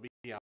want to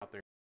be out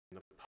there in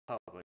the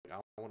public. I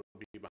want to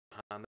be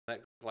behind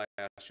that glass,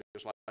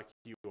 just like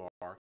you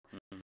are,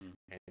 mm-hmm.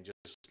 and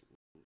just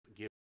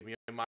give me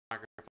a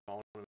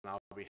microphone, and I'll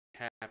be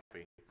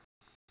happy.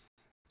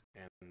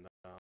 And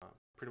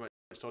pretty much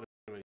told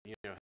him,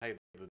 hey,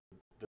 the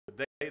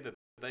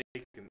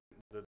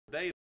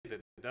day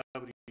that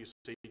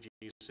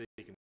WCGC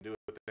can do it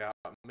without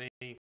me,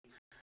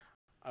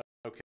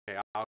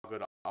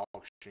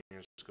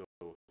 auctioneering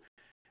school.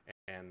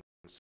 And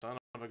son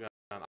of a gun,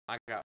 I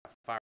got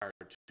fired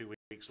 2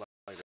 weeks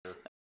later.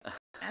 I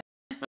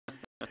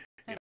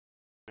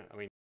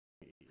mean,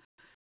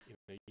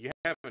 you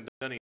haven't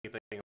done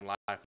anything in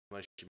life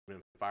unless you've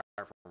been fired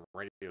from a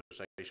radio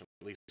station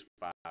at least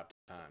 5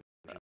 times.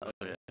 Oh,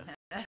 yeah.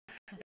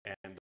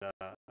 And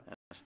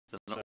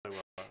so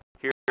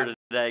here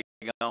today,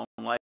 gone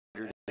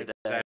later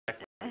today.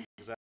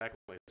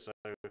 Exactly. So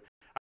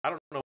I don't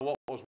know what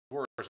was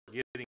worse,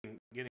 getting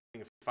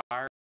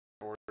fired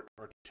or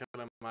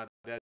telling my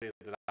daddy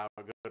that I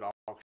was a good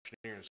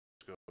auctioneer in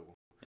school.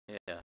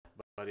 Yeah.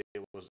 But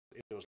it was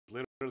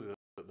literally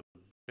the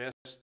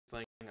best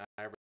thing I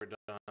ever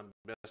done,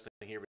 best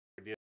thing he ever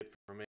did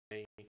for me.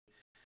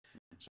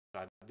 So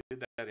I did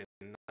that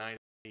in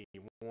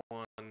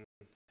 '91, and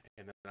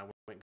then I went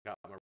and got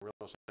my real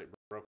estate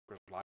broker's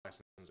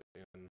license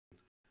in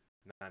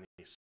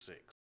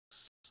 '96.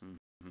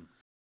 Mm-hmm.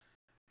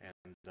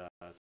 And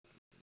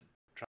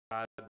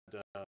tried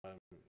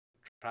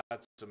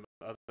some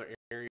other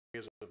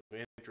areas of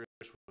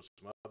interest with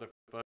some other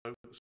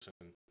folks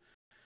and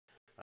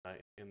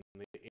in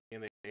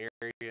the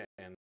area,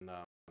 and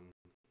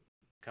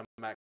come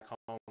back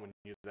home and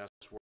knew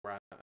that's where I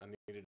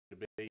needed to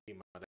be.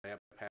 My dad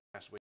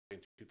passed away in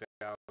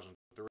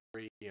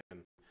 2003,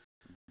 and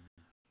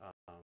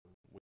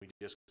we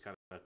just kind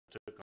of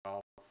took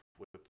off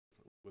with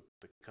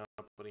the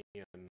company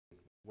and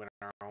went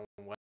our own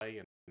way.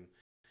 And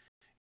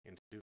in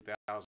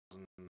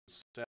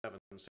 2007,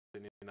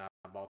 Sydney and I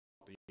bought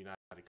the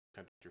United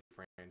Country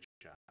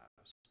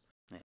franchise.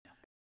 Yeah.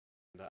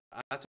 And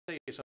I'll tell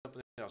you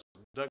something else.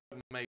 Doug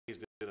Mays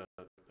did a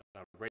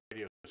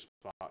radio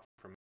spot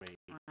for me,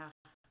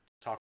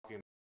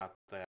 talking about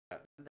that.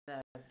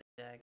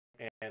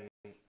 And,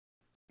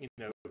 you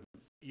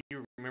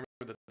remember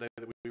the day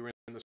that we were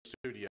in the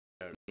studio?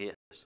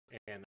 Yes.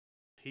 And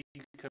he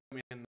come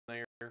in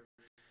there,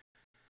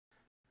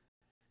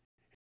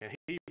 and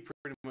he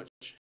pretty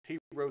much, he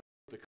wrote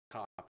the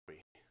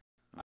copy.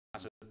 I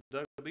said,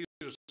 Doug, these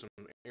are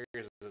some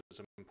areas that's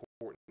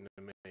important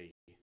to me.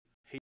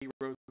 He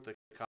wrote the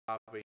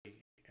copy,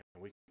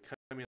 and we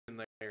come in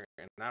there,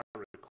 and I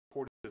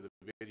recorded the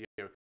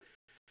video.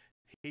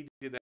 He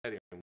did that in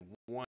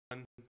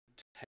one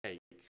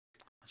take.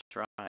 That's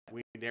right.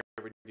 We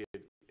never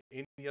did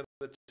any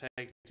other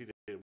take. He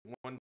did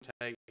one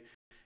take,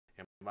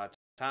 and by the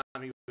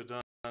time he was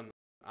done,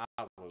 I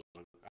was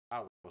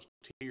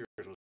tears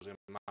was in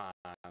my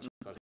eyes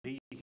because he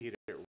hit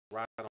it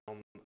right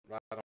on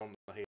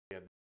the head.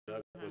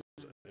 Doug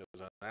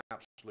was an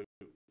absolute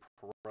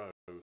pro,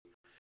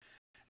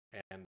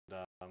 and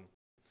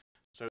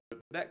so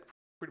that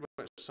pretty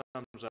much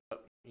sums up,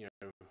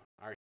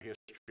 our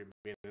history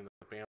being in the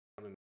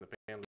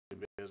family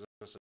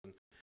business, and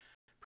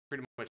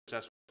pretty much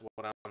that's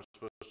what I'm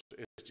supposed to.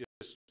 It's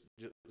just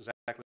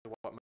exactly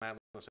what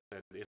Madeline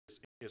said.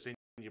 It's in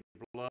your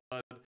blood,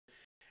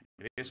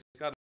 and it's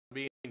got to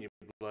be in your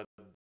blood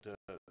to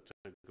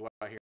go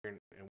out here and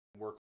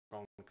work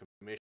on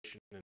commission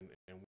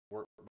and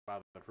work by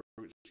the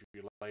fruits of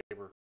your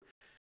labor,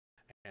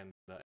 and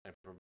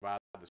provide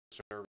the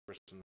service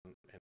and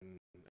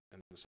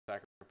the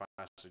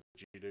sacrifice that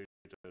you do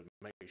to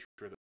make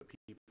sure that the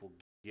people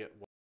get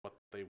what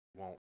they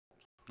want.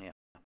 Yeah.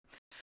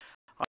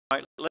 All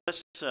right,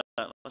 let's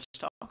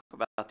talk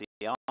about the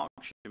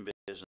auction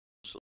business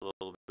a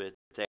little bit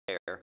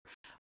there.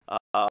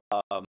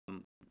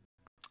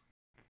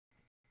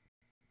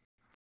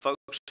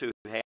 Folks who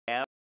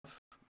have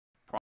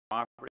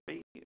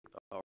property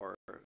or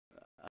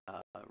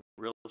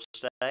real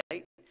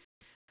estate,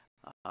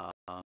 a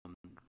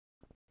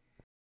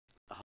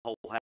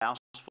whole house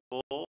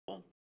full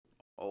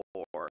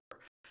or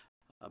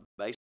a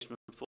basement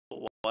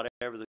full,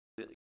 whatever the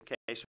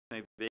case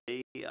may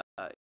be,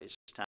 it's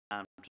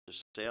time to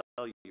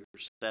sell. You're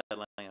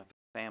settling a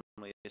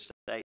family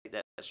estate,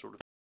 that sort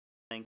of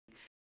thing.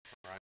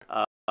 Right.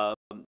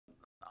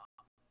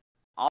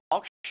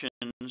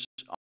 Auctions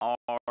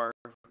are,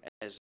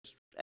 as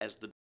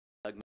the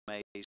Doug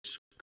Mays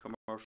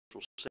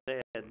commercial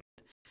said,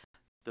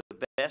 the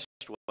best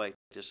way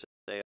to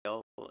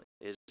sell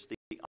is the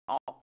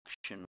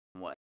auction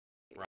way.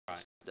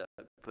 Right. Doug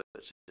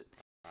puts it.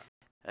 Right.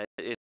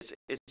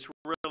 It's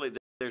really,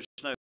 there's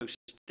no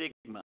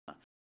stigma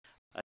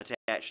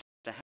attached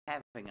to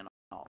having an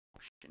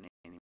auction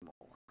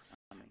anymore.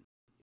 I mean,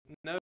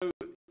 no,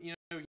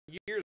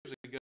 years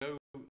ago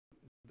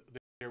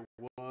there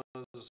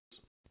was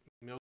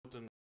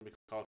Milton,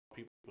 because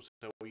people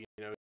said, well,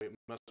 it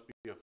must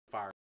be a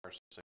fire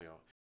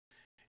sale,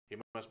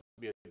 it must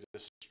be a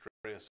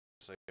distress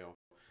sale.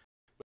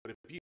 But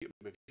if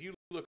you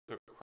look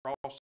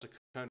across the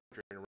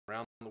country and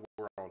around the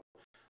world,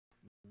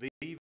 the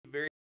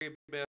very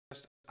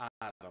best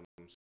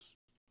items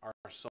are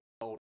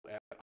sold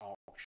at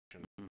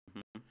auction.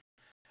 Mm-hmm.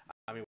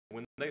 I mean,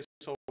 when they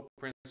sold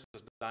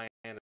Princess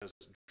Diana's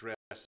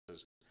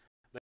dresses,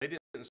 they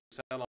didn't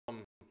sell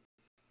them,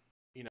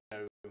 in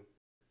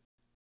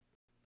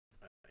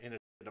a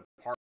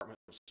department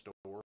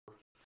store.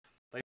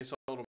 they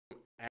sold them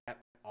at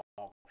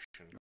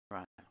auction.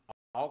 Right.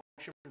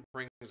 Auction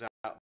brings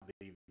out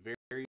the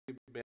very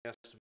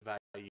best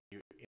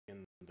value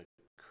in the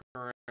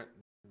current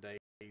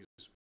day's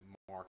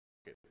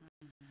market.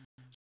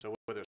 So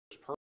whether it's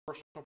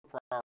personal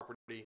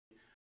property,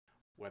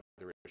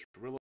 whether it's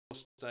real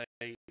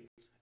estate,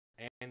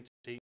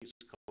 antiques,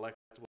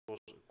 collectibles,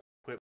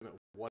 equipment,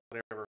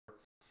 whatever,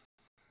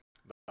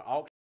 the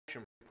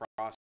auction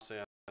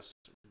process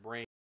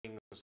brings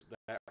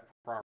that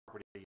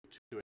property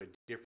to a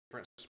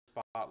different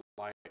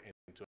spotlight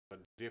and to a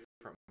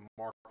different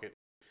market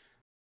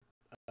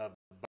of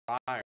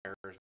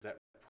buyers that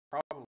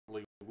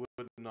probably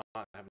would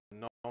not have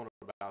known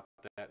about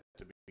that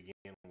to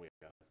begin with.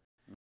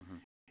 Mm-hmm.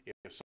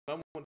 If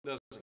someone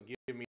doesn't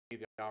give me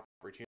the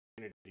opportunity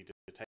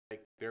to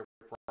take their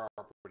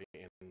property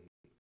and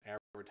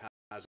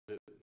advertise it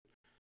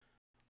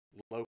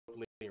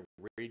locally and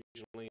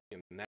regionally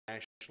and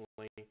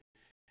nationally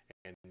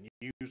and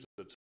use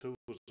the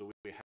tools that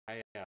we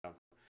have,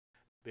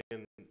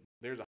 then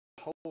there's a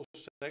whole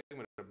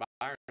segment of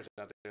buyers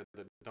out there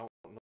that don't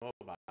know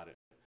about it.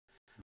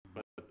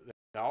 But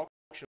the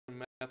auction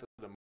method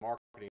of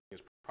marketing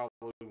is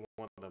probably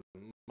one of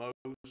the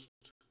most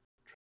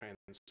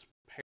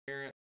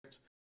transparent,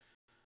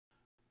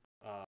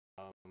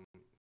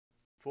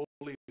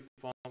 fully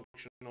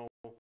functional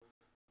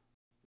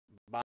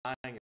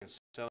buying and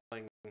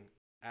selling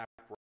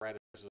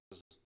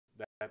apparatuses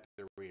that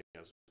there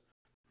is.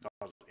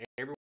 Because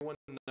everyone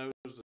knows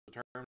the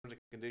terms and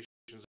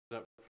conditions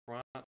up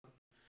front.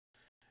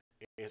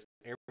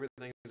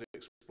 Everything is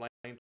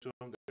explained to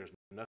them. There's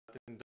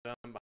nothing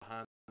done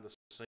behind the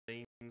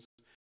scenes.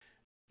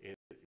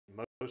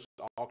 Most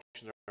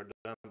auctions are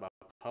done by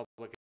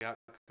public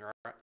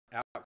outcry.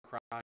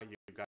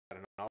 You've got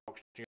an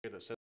auctioneer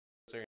that sits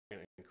there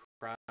and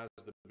cries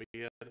the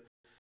bid,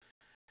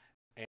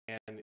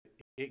 and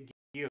it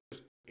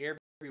gives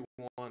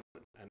everyone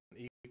an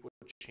equal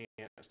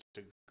chance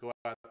to go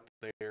out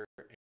there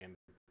and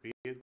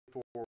bid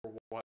for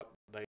what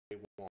they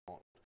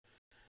want.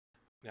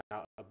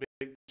 Now, a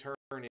big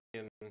turn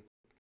in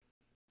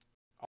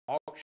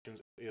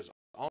auctions is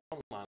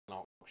online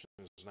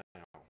auctions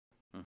now.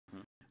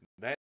 Mm-hmm.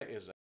 That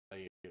is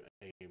a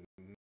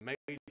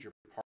major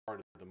part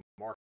of the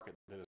market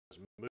that is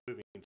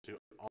moving to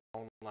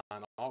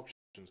online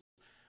auctions,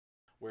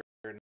 where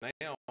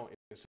now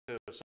instead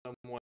of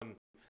someone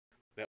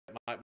that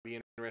might be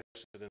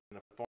interested in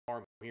a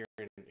farm here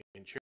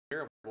in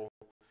Cherryville,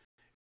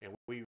 and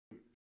we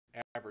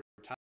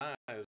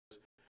advertise,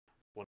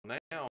 well,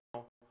 now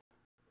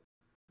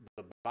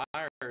the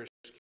buyers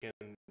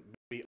can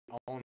be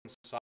on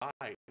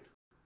site,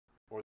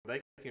 or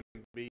they can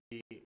be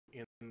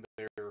in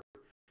their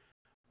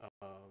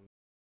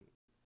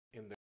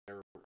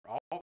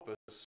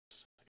office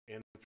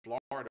in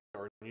Florida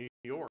or New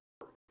York,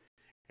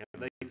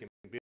 and they can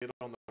bid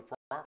on the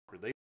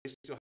property. They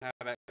still have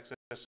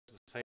access to the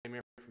same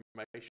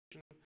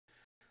information.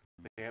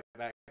 They have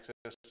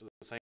access to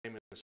the same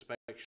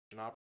inspection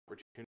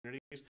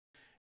opportunities.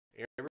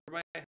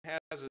 Everybody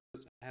has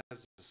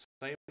the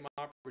same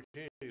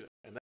opportunities,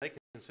 and they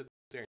can sit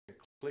there and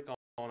click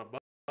on a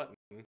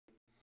button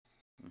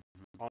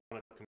on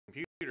a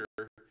computer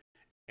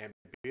and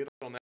bid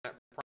on that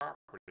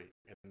property,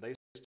 and they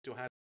still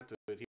have to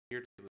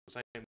adhere to the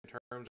same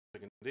terms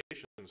and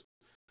conditions.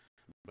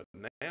 But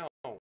now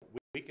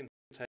we can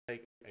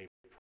take a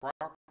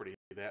property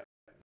that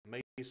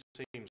may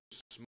seem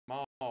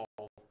small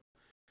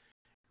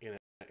in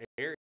an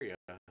area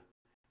and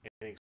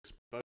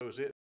expose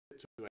it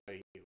to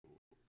a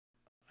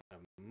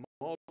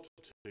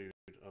multitude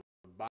of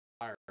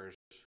buyers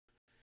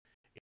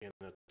in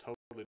a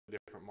totally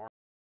different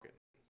market.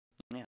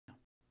 Yeah.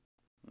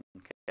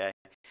 Okay.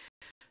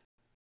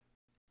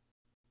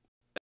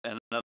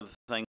 Another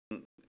thing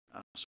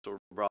I sort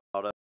of brought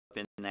up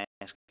in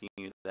asking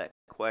you that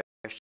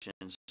question,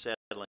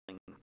 settling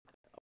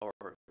or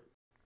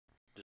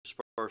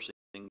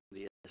dispersing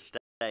the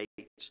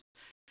estates,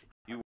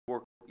 you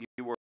work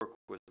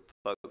with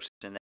folks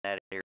in that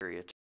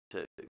area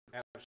too.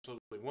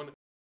 Absolutely. One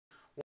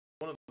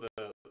of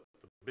the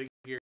big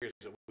areas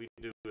that we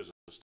do is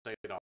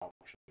estate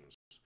auctions,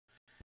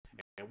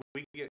 and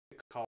we get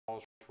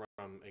calls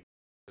from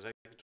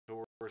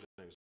executors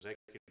and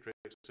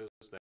executrixes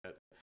that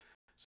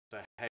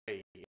say,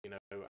 "Hey,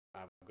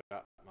 I've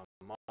got my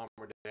mom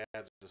or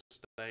dad's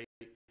estate,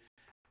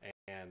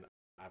 and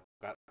I've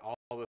got all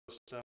this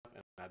stuff,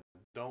 and I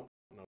don't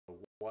know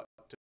what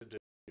to do."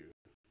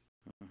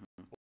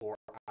 Mm-hmm. Or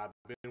I've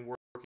been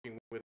working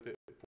with it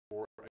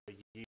for a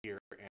year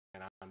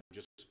and I'm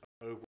just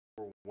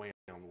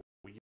overwhelmed.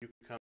 Will you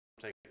come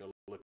take a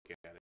look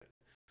at it?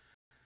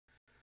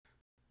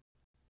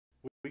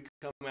 We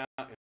come out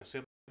and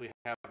simply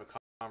have a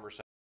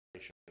conversation.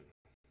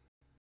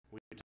 We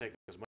take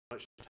as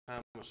much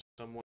time as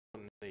someone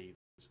needs.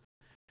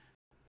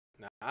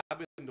 Now, I've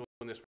been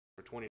doing this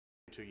for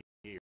 22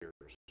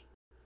 years,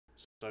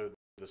 so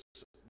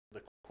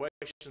the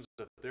questions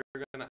that they're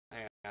going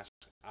to ask,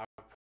 I've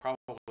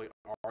probably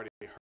already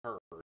heard.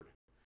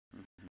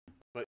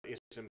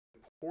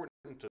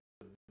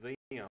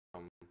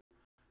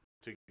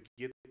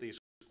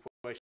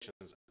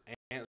 questions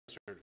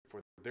answered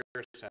for their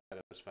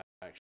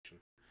satisfaction.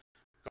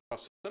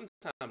 Because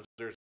sometimes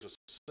there's a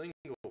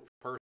single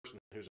person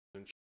who's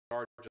in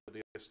charge of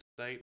the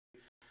estate,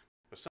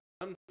 but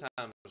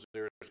sometimes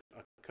there's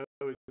a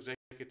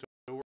co-executor,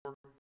 or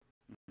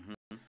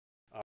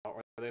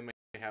they may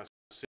have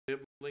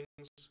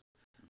siblings.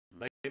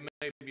 They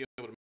may be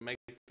able to make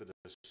the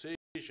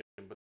decision,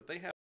 but they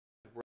have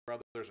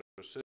brothers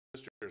or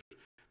sisters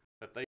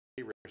that they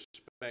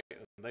respect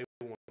and they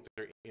want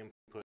their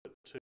input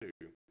too.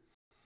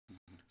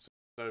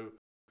 So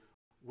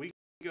we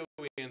go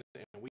in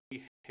and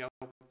we help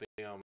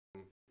them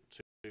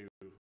to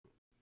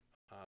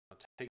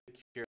take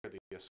care of the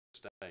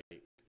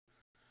estate.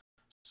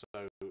 So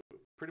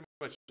pretty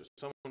much if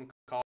someone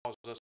calls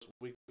us,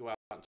 we go out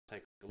and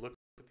take a look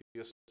at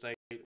the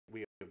estate,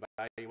 we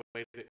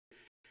evaluate it,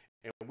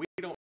 and we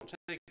don't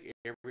take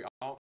every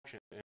auction,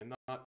 and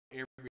not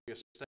every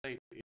estate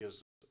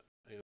is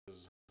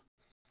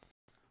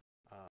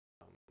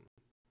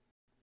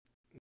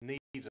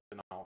needs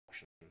an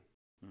auction.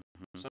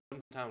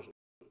 Sometimes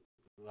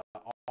the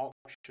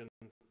auction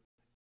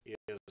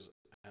is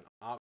an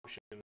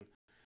option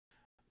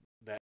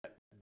that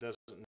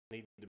doesn't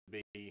need to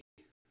be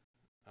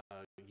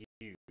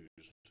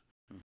used.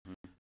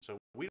 So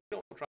we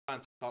don't try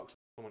and talk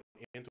someone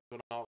into an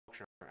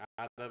auction or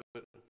out of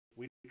it.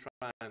 We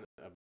try and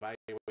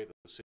evaluate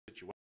the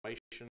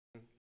situation.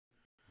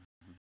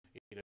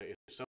 You know, if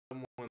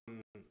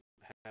someone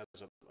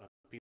has a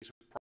piece of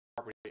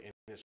property and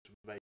it's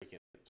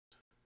vacant,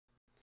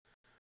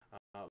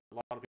 a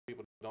lot of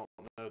people don't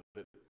know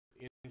that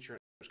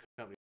insurance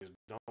companies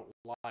don't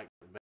like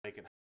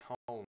vacant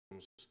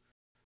homes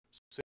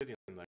sitting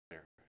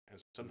there, and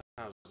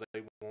sometimes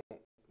they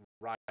won't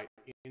write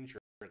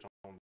insurance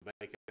on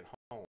vacant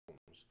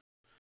homes.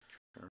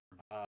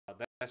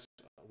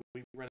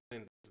 We run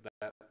into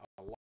that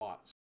a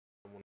lot.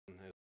 Someone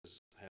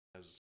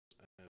has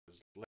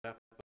left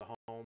the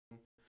home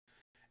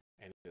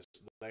and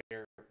it's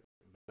there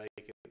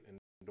vacant and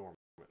dormant.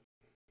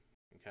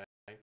 Okay,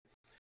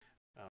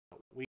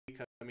 we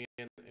come in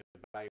and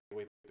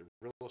evaluate the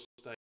real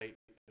estate,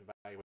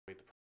 evaluate the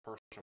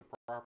personal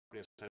property,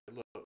 and say,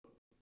 look,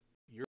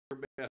 your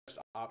best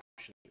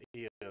option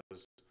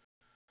is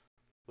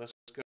let's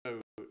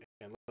go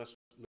and let's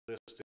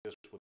list this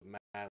with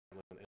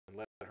Madeline and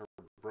let her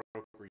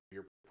broker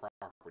your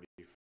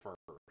property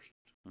first.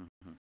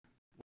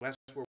 That's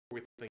where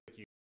we think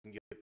you can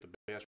get the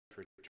best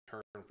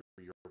return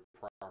for your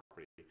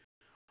property.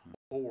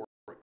 Or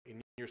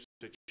in your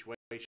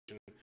situation,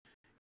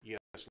 yes,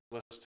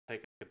 let's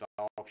take it to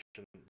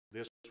auction.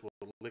 This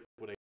will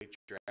liquidate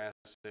your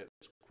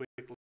assets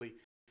quickly.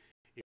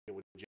 It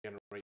would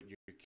generate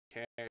your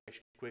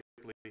cash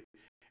quickly,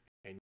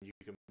 and you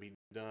can be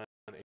done,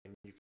 and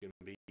you can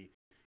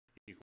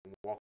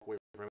walk away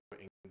from it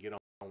and get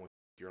on with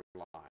your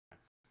life.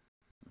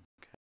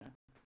 Okay.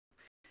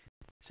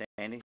 Say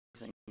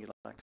anything you'd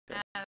like to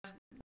say?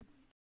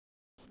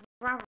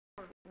 Robert,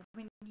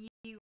 when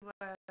you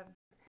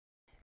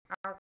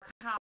are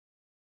called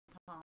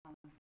upon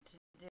to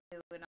do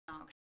an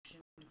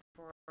auction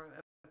for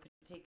a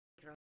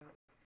particular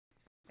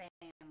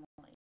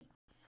family,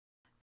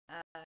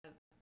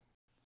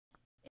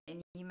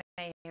 and you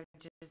may have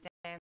just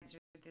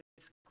answered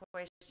this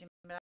question,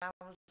 but I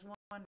was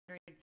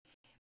wondering,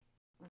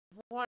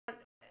 what do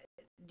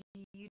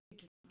you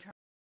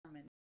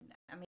determine?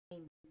 I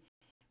mean,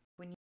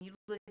 when you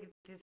look at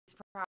this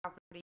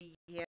property,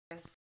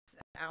 yes,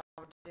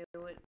 I'll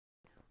do it,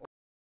 or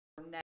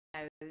no,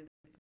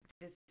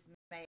 this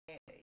may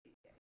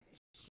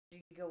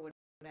should go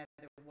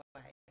another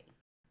way.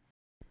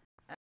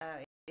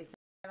 Is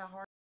that a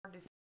hard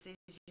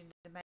decision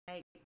to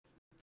make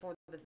for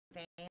the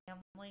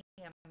family?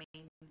 I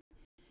mean,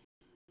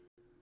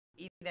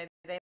 you know,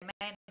 they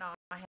may not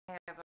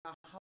have a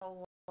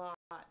whole lot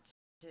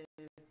to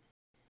give,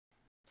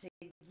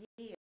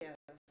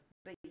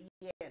 but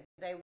yet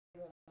they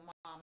want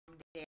mom and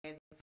dad's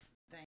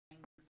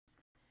things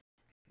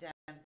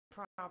done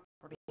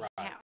properly.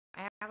 Right.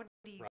 How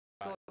do you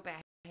go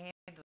about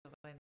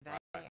handling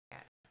that?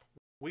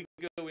 We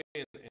go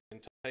in and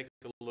take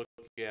a look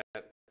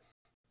at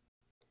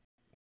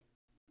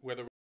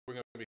whether we're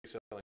going to be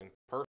selling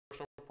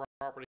personal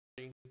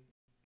property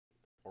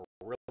or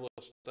real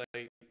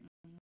estate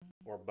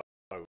or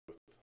both.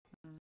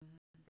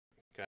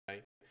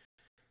 Okay.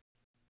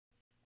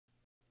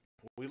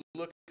 We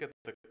look at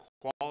the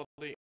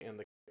quality and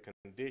the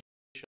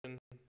condition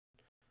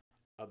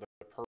of the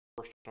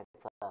personal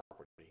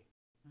property.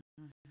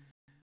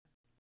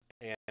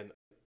 And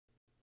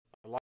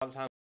a lot of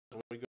times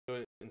when we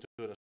go into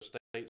an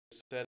estate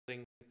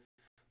setting,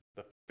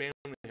 the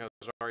family has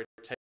already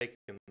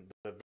taken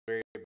the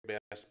very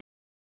best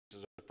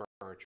pieces of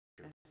furniture.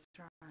 That's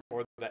right.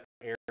 Or the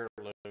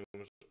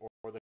heirlooms or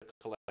the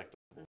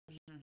collectibles.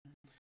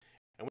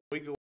 And we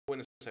go in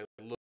and say,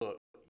 look,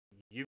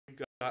 you've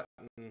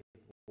gotten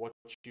what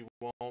you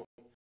want.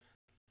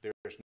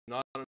 There's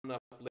not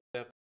enough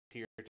left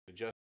here to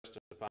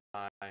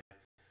justify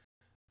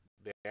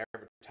the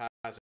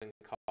advertisement advertising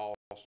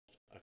cost,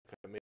 a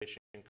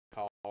commission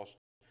cost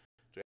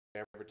to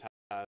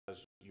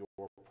advertise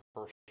your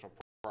personal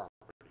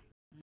property.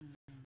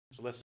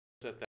 So let's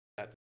set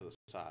that to the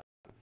side.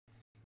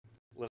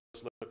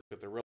 Let's look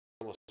at the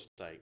real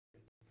estate.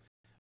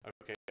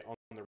 Okay, on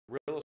the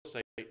real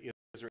estate,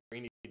 is there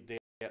any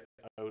debt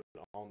owed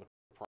on the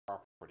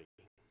property?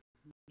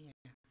 Yeah.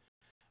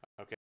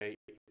 Okay,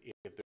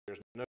 if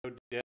there's no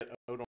debt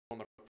owed on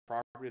the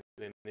property,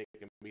 then it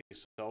can be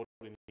sold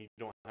and you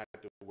don't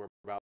have to worry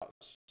about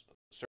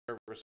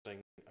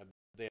servicing a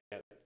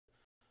debt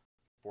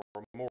for a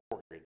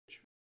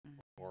mortgage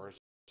or a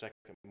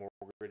second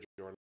mortgage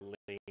or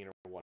lien or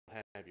what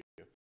have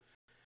you.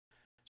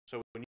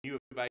 So when you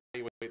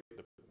evaluate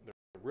the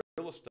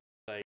real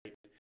estate,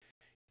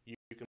 you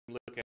can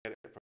look at it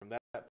from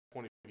that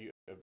point of view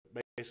of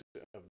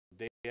basically of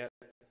debt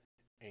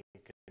and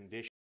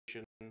condition,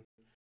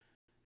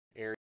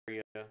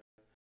 area,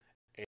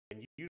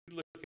 and you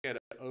look at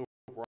it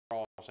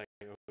overall saying,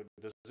 oh,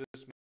 does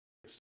this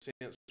make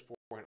sense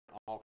for an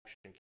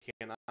auction?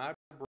 Can I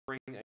bring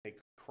a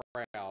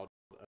crowd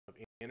of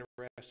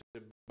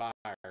interested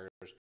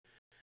buyers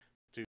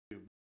to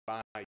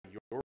buy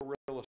your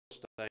real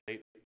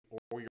estate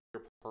or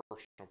your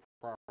personal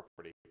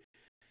property?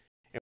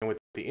 And with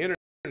the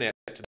internet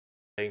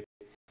today,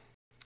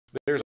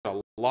 there's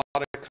a lot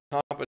of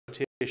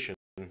competition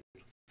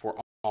for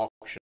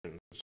auctions.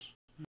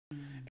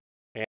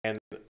 And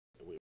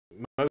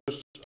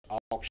most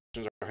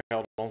auctions are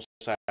held on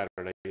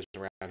Saturdays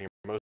around here.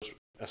 Most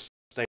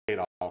estate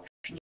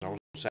auctions are on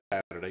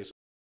Saturdays.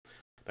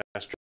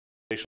 That's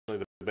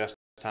traditionally the best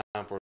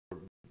time for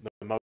the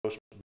most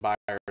buyers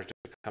to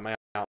come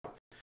out.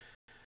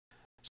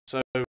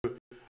 So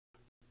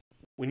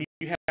when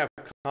you have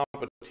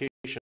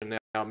competition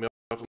now,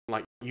 Milton,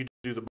 like you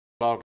do the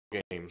ball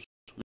games,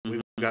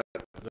 we've got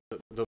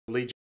the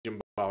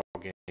Legion ball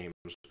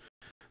games.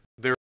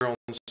 They're on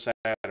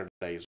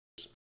Saturdays.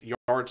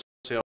 Yard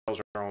sales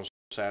are on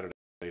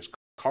Saturdays.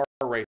 Car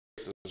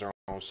races are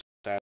on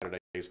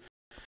Saturdays.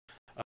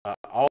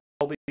 All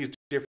these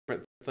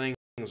different things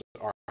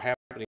are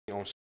happening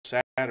on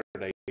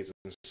Saturdays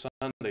and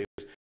Sundays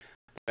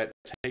that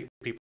take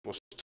people's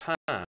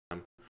time.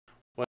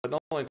 Well, it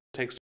not only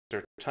takes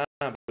their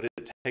time, but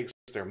it takes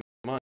their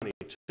money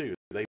too.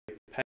 They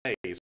pay.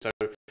 So,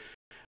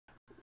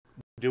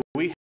 do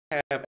we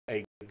have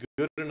a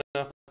good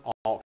enough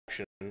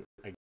auction,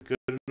 a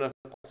good enough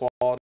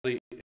quality,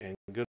 and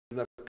good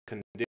enough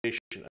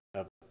condition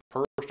of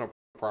personal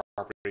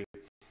property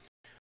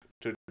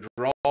to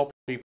draw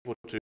people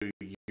to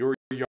your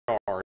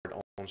yard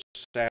on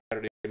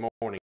Saturday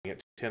morning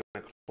at 10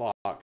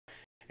 o'clock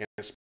and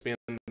spend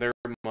their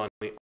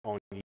money on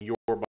your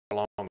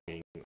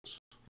belongings?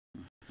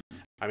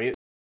 I mean,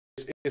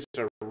 it's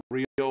a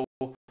real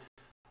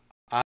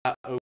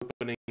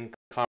eye-opening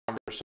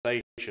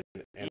conversation,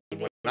 and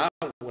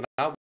when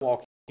I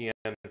walk in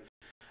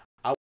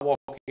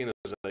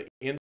as an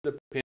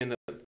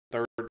independent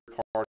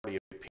third-party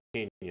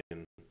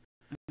opinion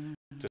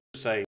to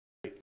say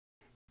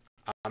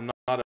I'm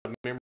not a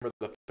member of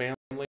the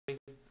family.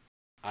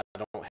 I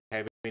don't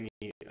have any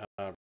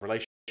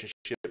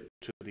relationship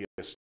to the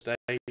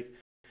estate.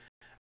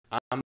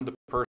 I'm the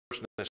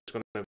person that's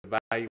going to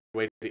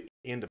evaluate it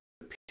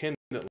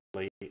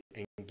independently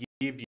and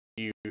give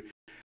you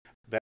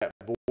that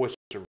voice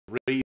of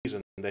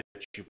reason that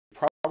you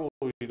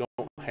probably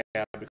don't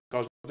have,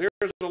 because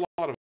there's a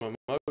lot of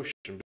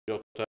emotion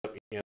built up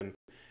in an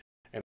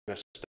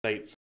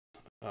estate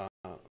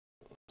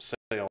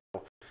sale.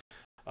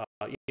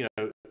 You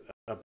know,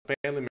 a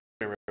family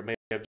member may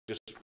have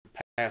just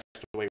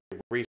passed away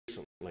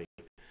recently.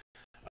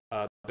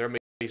 There may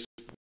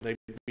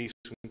be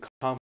some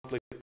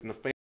conflict in the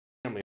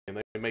family, and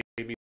there may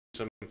be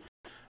some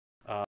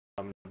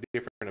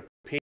different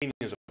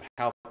opinions of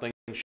how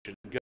things should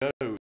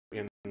go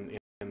in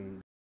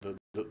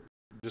the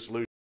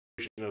dissolution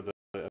of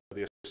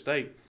the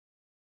estate.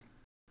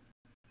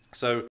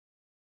 So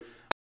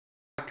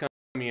I come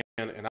in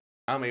and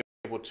I'm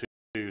able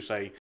to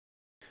say,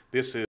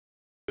 this is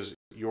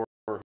your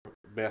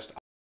best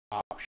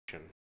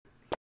option.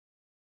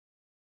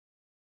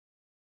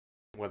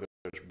 Whether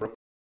it's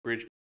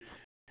brokerage,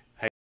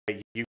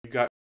 hey, you've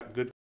got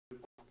good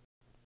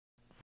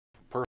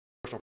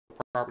personal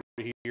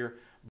property here,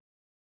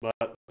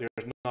 but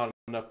there's not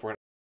enough for an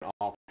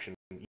auction.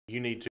 You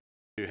need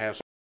to have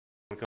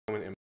someone come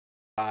in and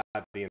buy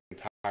the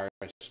entire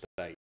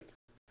estate.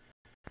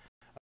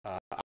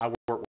 I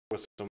work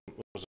with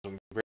some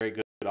very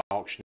good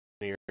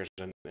auctioneers,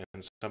 and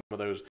some of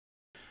those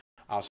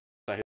I'll say,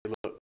 hey,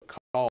 look,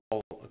 call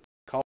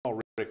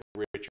Rick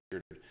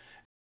Richard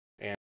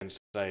and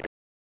say,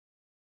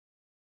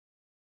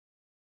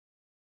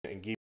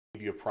 and give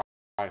you a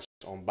price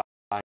on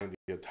buying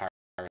the entire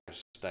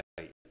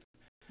estate.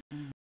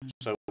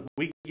 So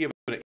we give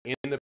it an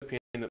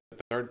independent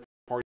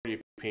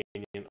third-party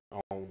opinion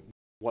on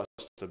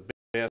what's the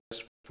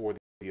best for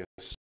the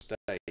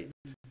estate,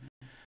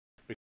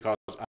 because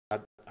I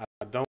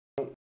don't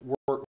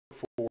work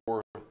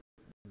for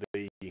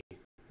the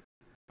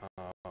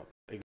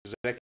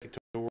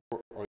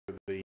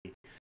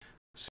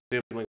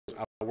siblings.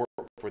 I work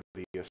for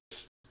the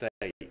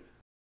estate,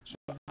 so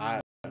I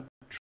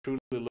truly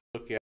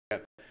look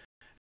at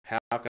how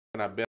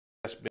can I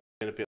best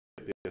benefit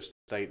the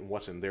estate and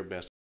what's in their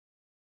best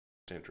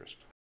interest.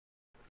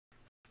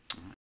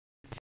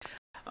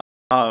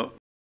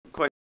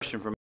 Question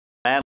from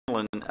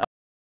Madeline.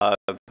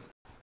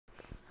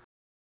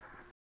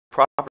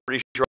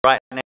 Properties right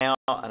now,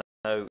 I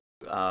know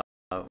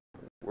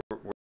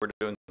we're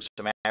doing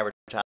some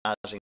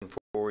advertising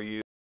for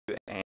you,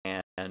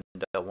 and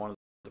one of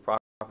the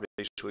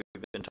properties we've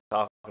been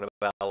talking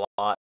about a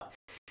lot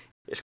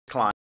is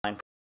Klein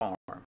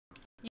Farm.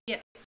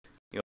 Yes.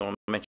 You want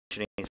to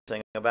mention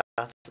anything about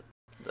the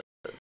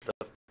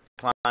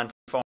Klein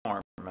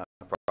Farm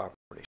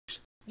properties?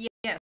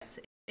 Yes,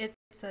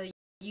 it's a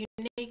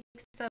unique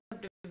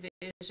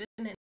subdivision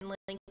in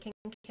Lincoln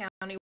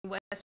County,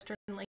 western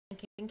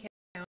Lincoln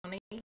County.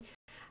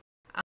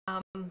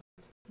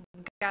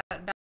 Got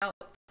about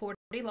 40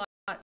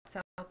 lots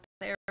out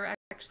there.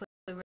 Actually,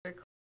 we're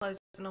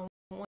closing on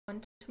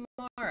one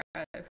tomorrow.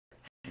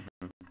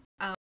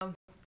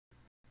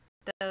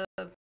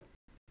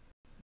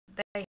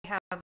 They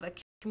have a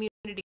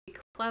community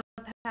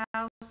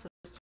clubhouse, a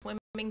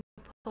swimming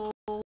pool,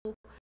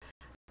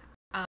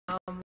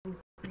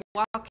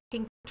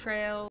 walking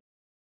trails,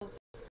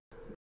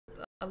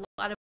 a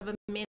lot of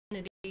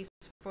amenities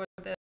for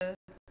the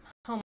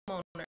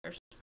homeowners.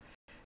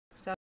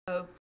 So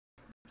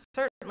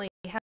certainly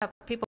have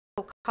people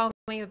call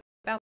me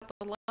about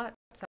the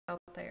lots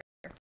out there.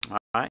 All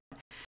right.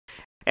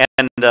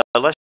 And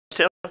let's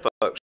tell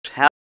folks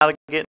how to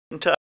get in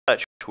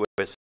touch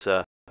with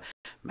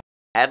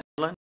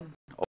Madeline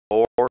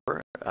or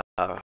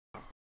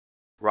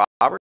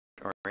Robert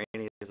or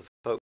any of the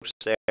folks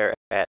there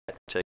at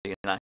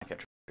United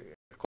Country.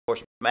 Of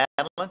course,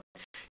 Madeline,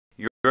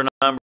 your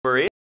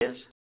number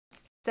is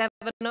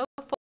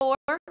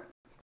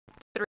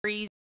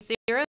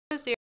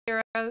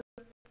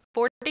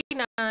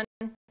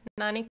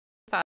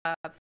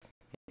 704-300-4995.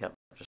 Yep,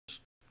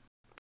 just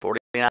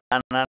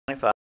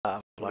 $49.95.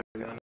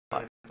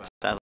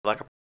 Sounds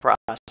like a price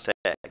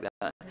tag.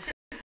 All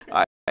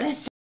right,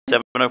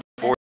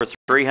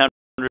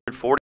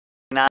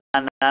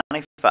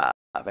 704-300-4995.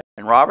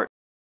 And Robert,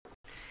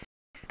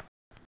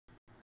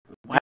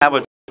 how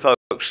would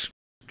folks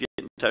get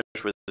in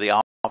touch with the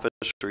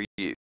office or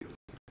you?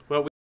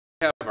 Well, we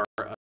have our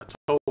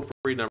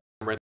toll-free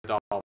number at the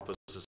office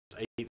is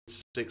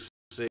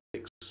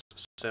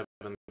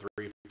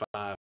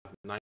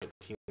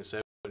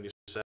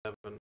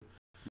 866-735-1977.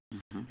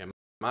 And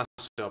my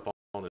cell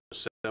phone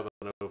is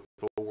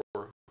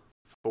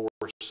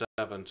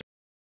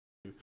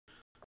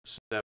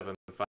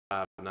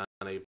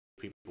 704-472-7598.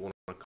 People want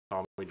to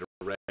call me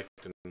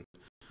direct and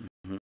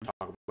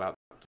talk about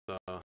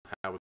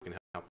how we can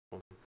help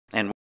them.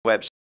 And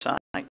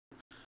website?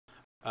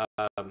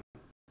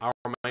 Our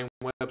main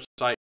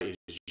website is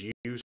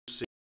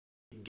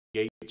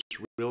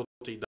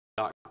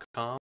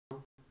ucgatesrealty.com.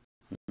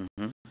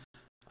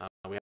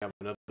 We have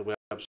another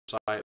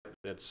website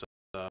that's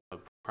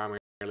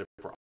primarily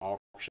for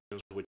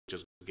auctions, which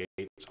is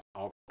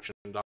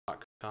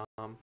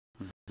gatesauction.com.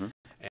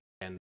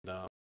 And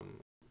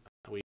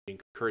we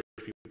encourage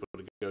people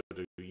to go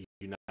to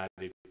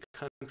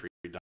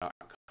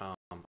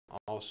unitedcountry.com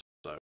also.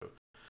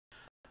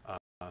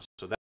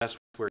 So that's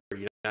where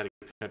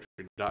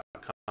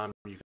unitedcountry.com,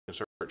 you can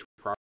search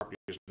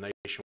properties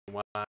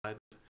nationwide.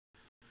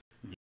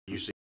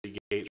 UC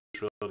Gates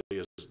Realty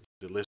is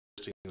the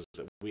listings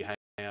that we have,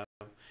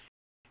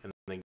 and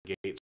then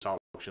Gates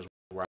Auctions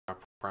where I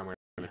primarily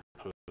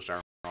post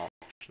our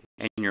auctions.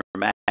 And your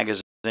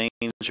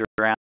magazines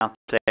are out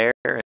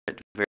there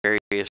at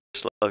various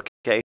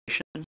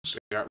locations?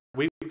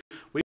 We've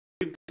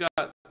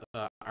got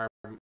our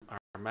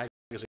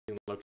magazine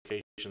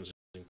locations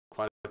in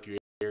quite a few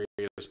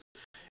areas,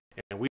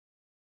 and we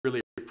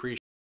really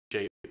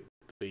appreciate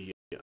the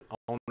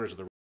owners of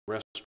the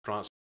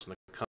restaurants and the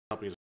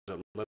companies that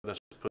let us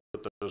put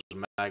those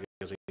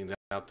magazines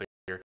out there.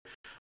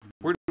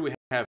 Where do we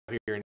have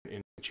here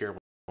in Cherville,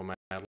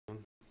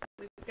 Madeline?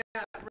 We've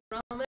got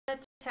Roma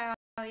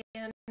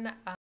Italian.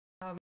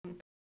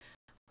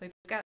 We've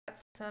got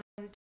some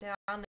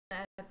down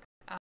at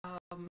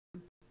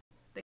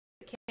the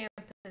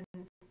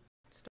camping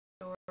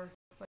store.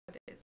 What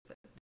is it?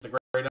 The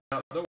Great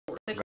Outdoors.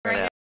 The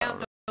Great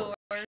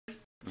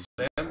Outdoors.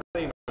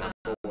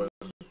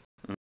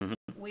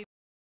 We've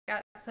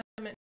got some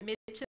at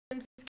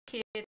Mitchum's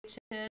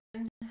Kitchen.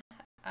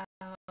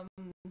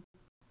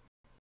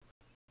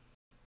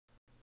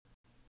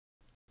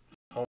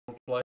 Home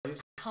Place.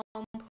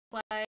 Home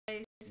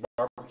Place.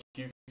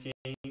 Barbecue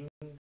King.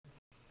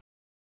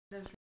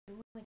 Those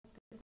really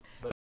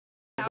But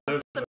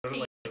House of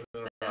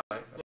Pizza.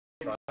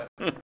 Right.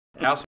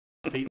 House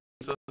of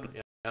Pizza.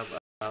 Yeah,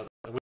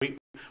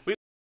 we've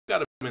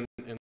got them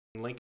in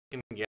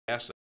Lincoln,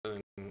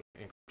 Gaston, and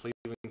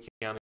Cleveland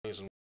counties,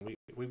 and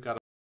we've got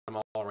them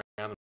all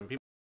around. And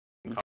people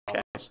can call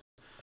us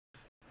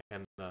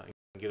and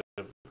get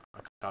a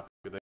copy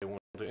if they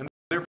want to. And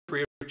they're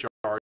free of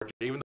charge,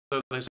 even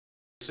though they say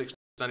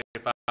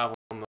 $6.95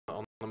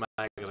 on the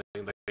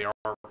magazine, they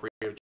are free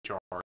of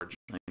charge.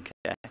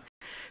 Okay.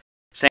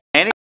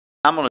 Sandy,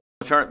 I'm going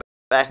to turn it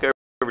back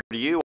over to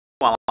you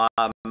while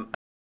I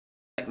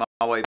make my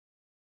way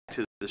back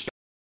to the studio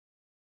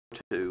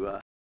to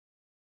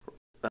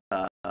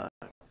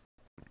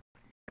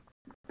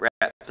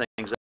wrap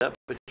things up.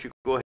 But you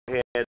go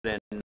ahead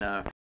and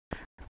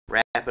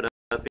wrap it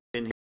up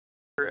in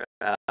here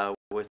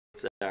with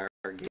our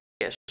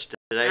guest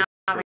today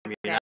from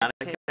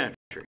United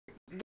Country.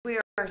 We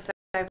are so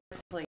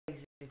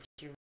pleased that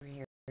you're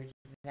here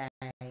today.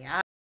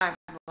 I've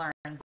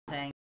learned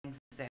things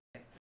that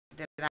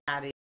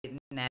I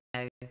didn't know.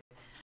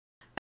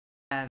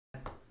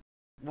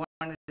 One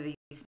of these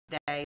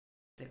days,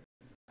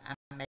 I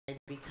may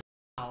be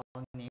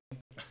calling you.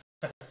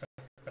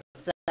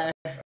 So,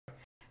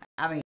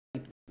 I mean,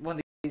 one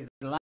of these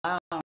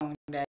long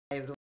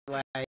days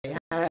away, I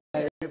hope.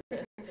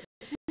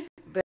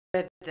 But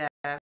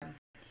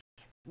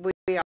we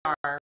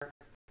are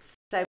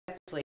so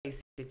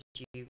pleased that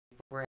you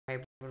were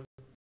able to.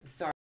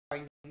 Sorry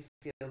you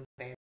feel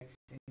bad,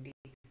 Cindy.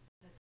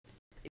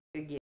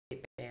 It'll get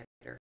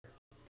better.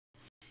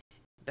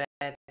 But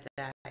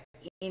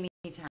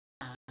anytime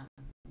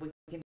we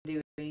can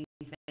do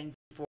anything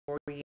for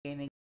you,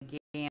 and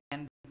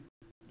again,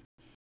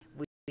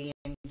 we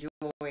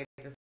enjoy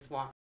the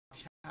swap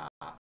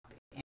shop,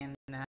 and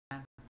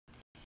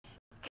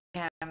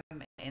come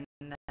and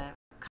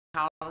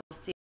call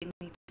us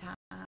anytime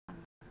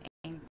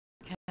and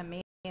come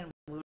in.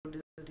 We'll do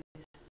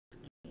this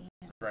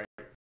again. Great.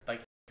 Thank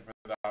you for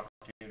the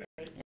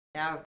opportunity.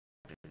 Yeah,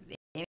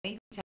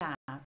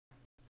 anytime.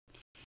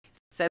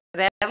 So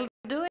that'll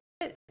do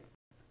it.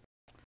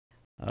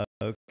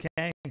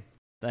 Okay.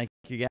 Thank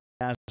you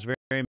guys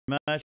very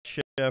much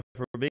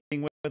for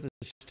being with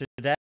us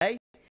today.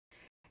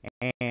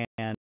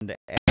 And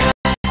as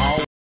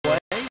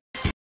always,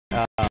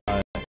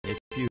 if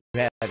you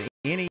have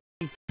any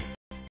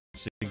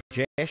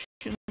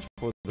suggestions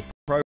for the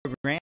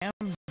program,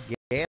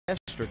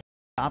 guests, or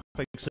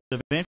topics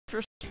of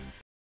interest,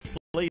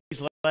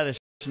 please let us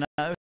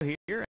know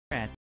here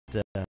at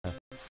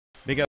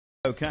Big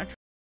O Country,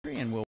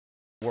 and we'll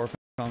work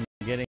on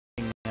getting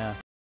a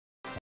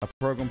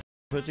program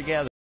put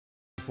together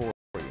for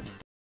you.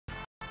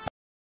 I'm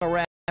going to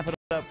wrap it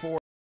up for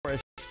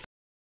us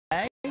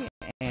today,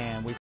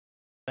 and we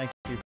thank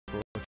you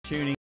for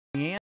tuning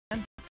in.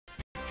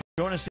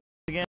 Join us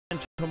again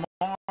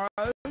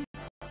tomorrow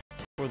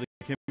for the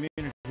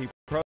community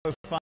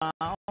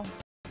profile.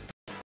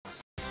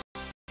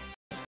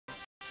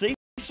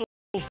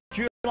 Cecil's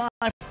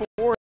July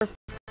 4th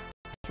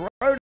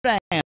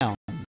Throwdown.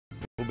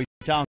 We'll be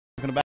talking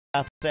about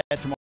that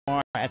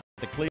tomorrow at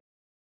the Cleveland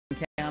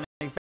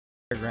County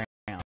Fairgrounds.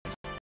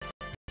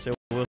 So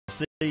we'll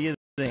see you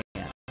then.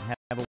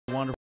 Have a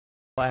wonderful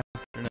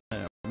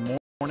afternoon,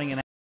 morning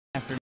and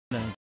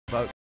afternoon,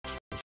 folks.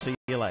 We'll see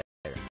you later.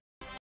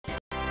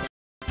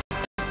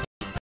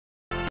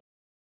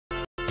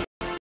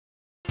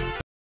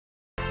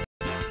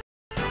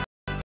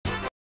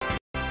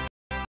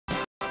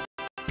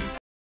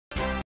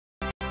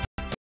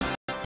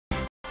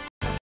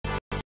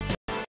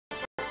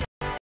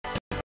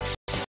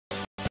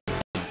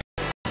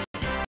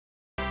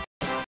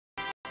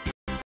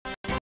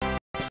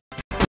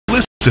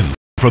 Listen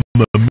from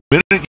the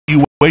minute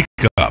you wake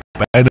up,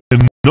 and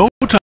in no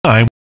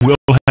time we'll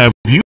have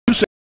you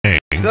saying,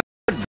 "Good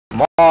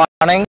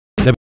morning."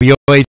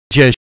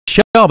 WHS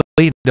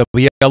Shelby,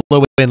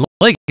 WLO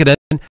Lincoln,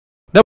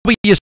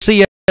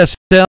 WCSL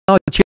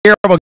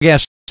Charitable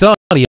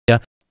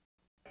Gastonia.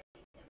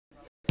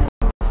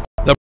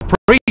 The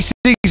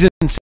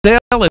preseason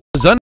sale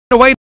is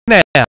underway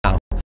now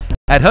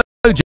at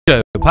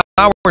Hojo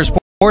Power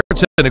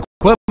Sports and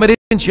Equipment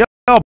in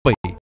Shelby.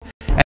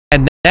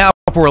 And now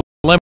for a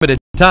limited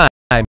time,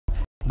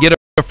 get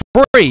a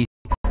free,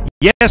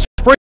 yes,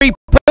 free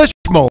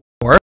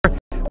Pushmore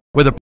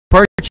with a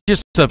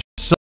purchase of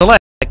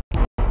select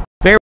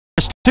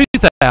Ferris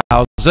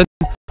 2000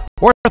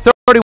 or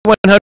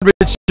 3100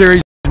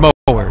 series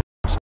mowers.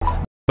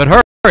 But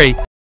hurry,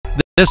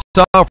 this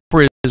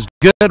offer is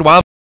good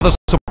while the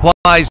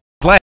supplies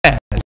last.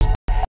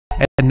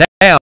 And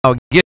now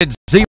get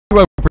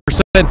 0%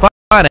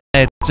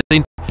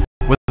 financing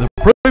with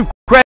approved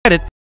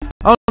credit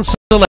on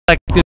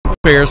selected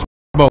Ferris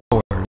mowers.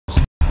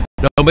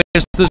 Don't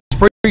miss this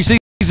preseason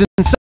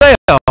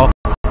sale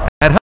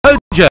at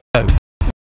Hojo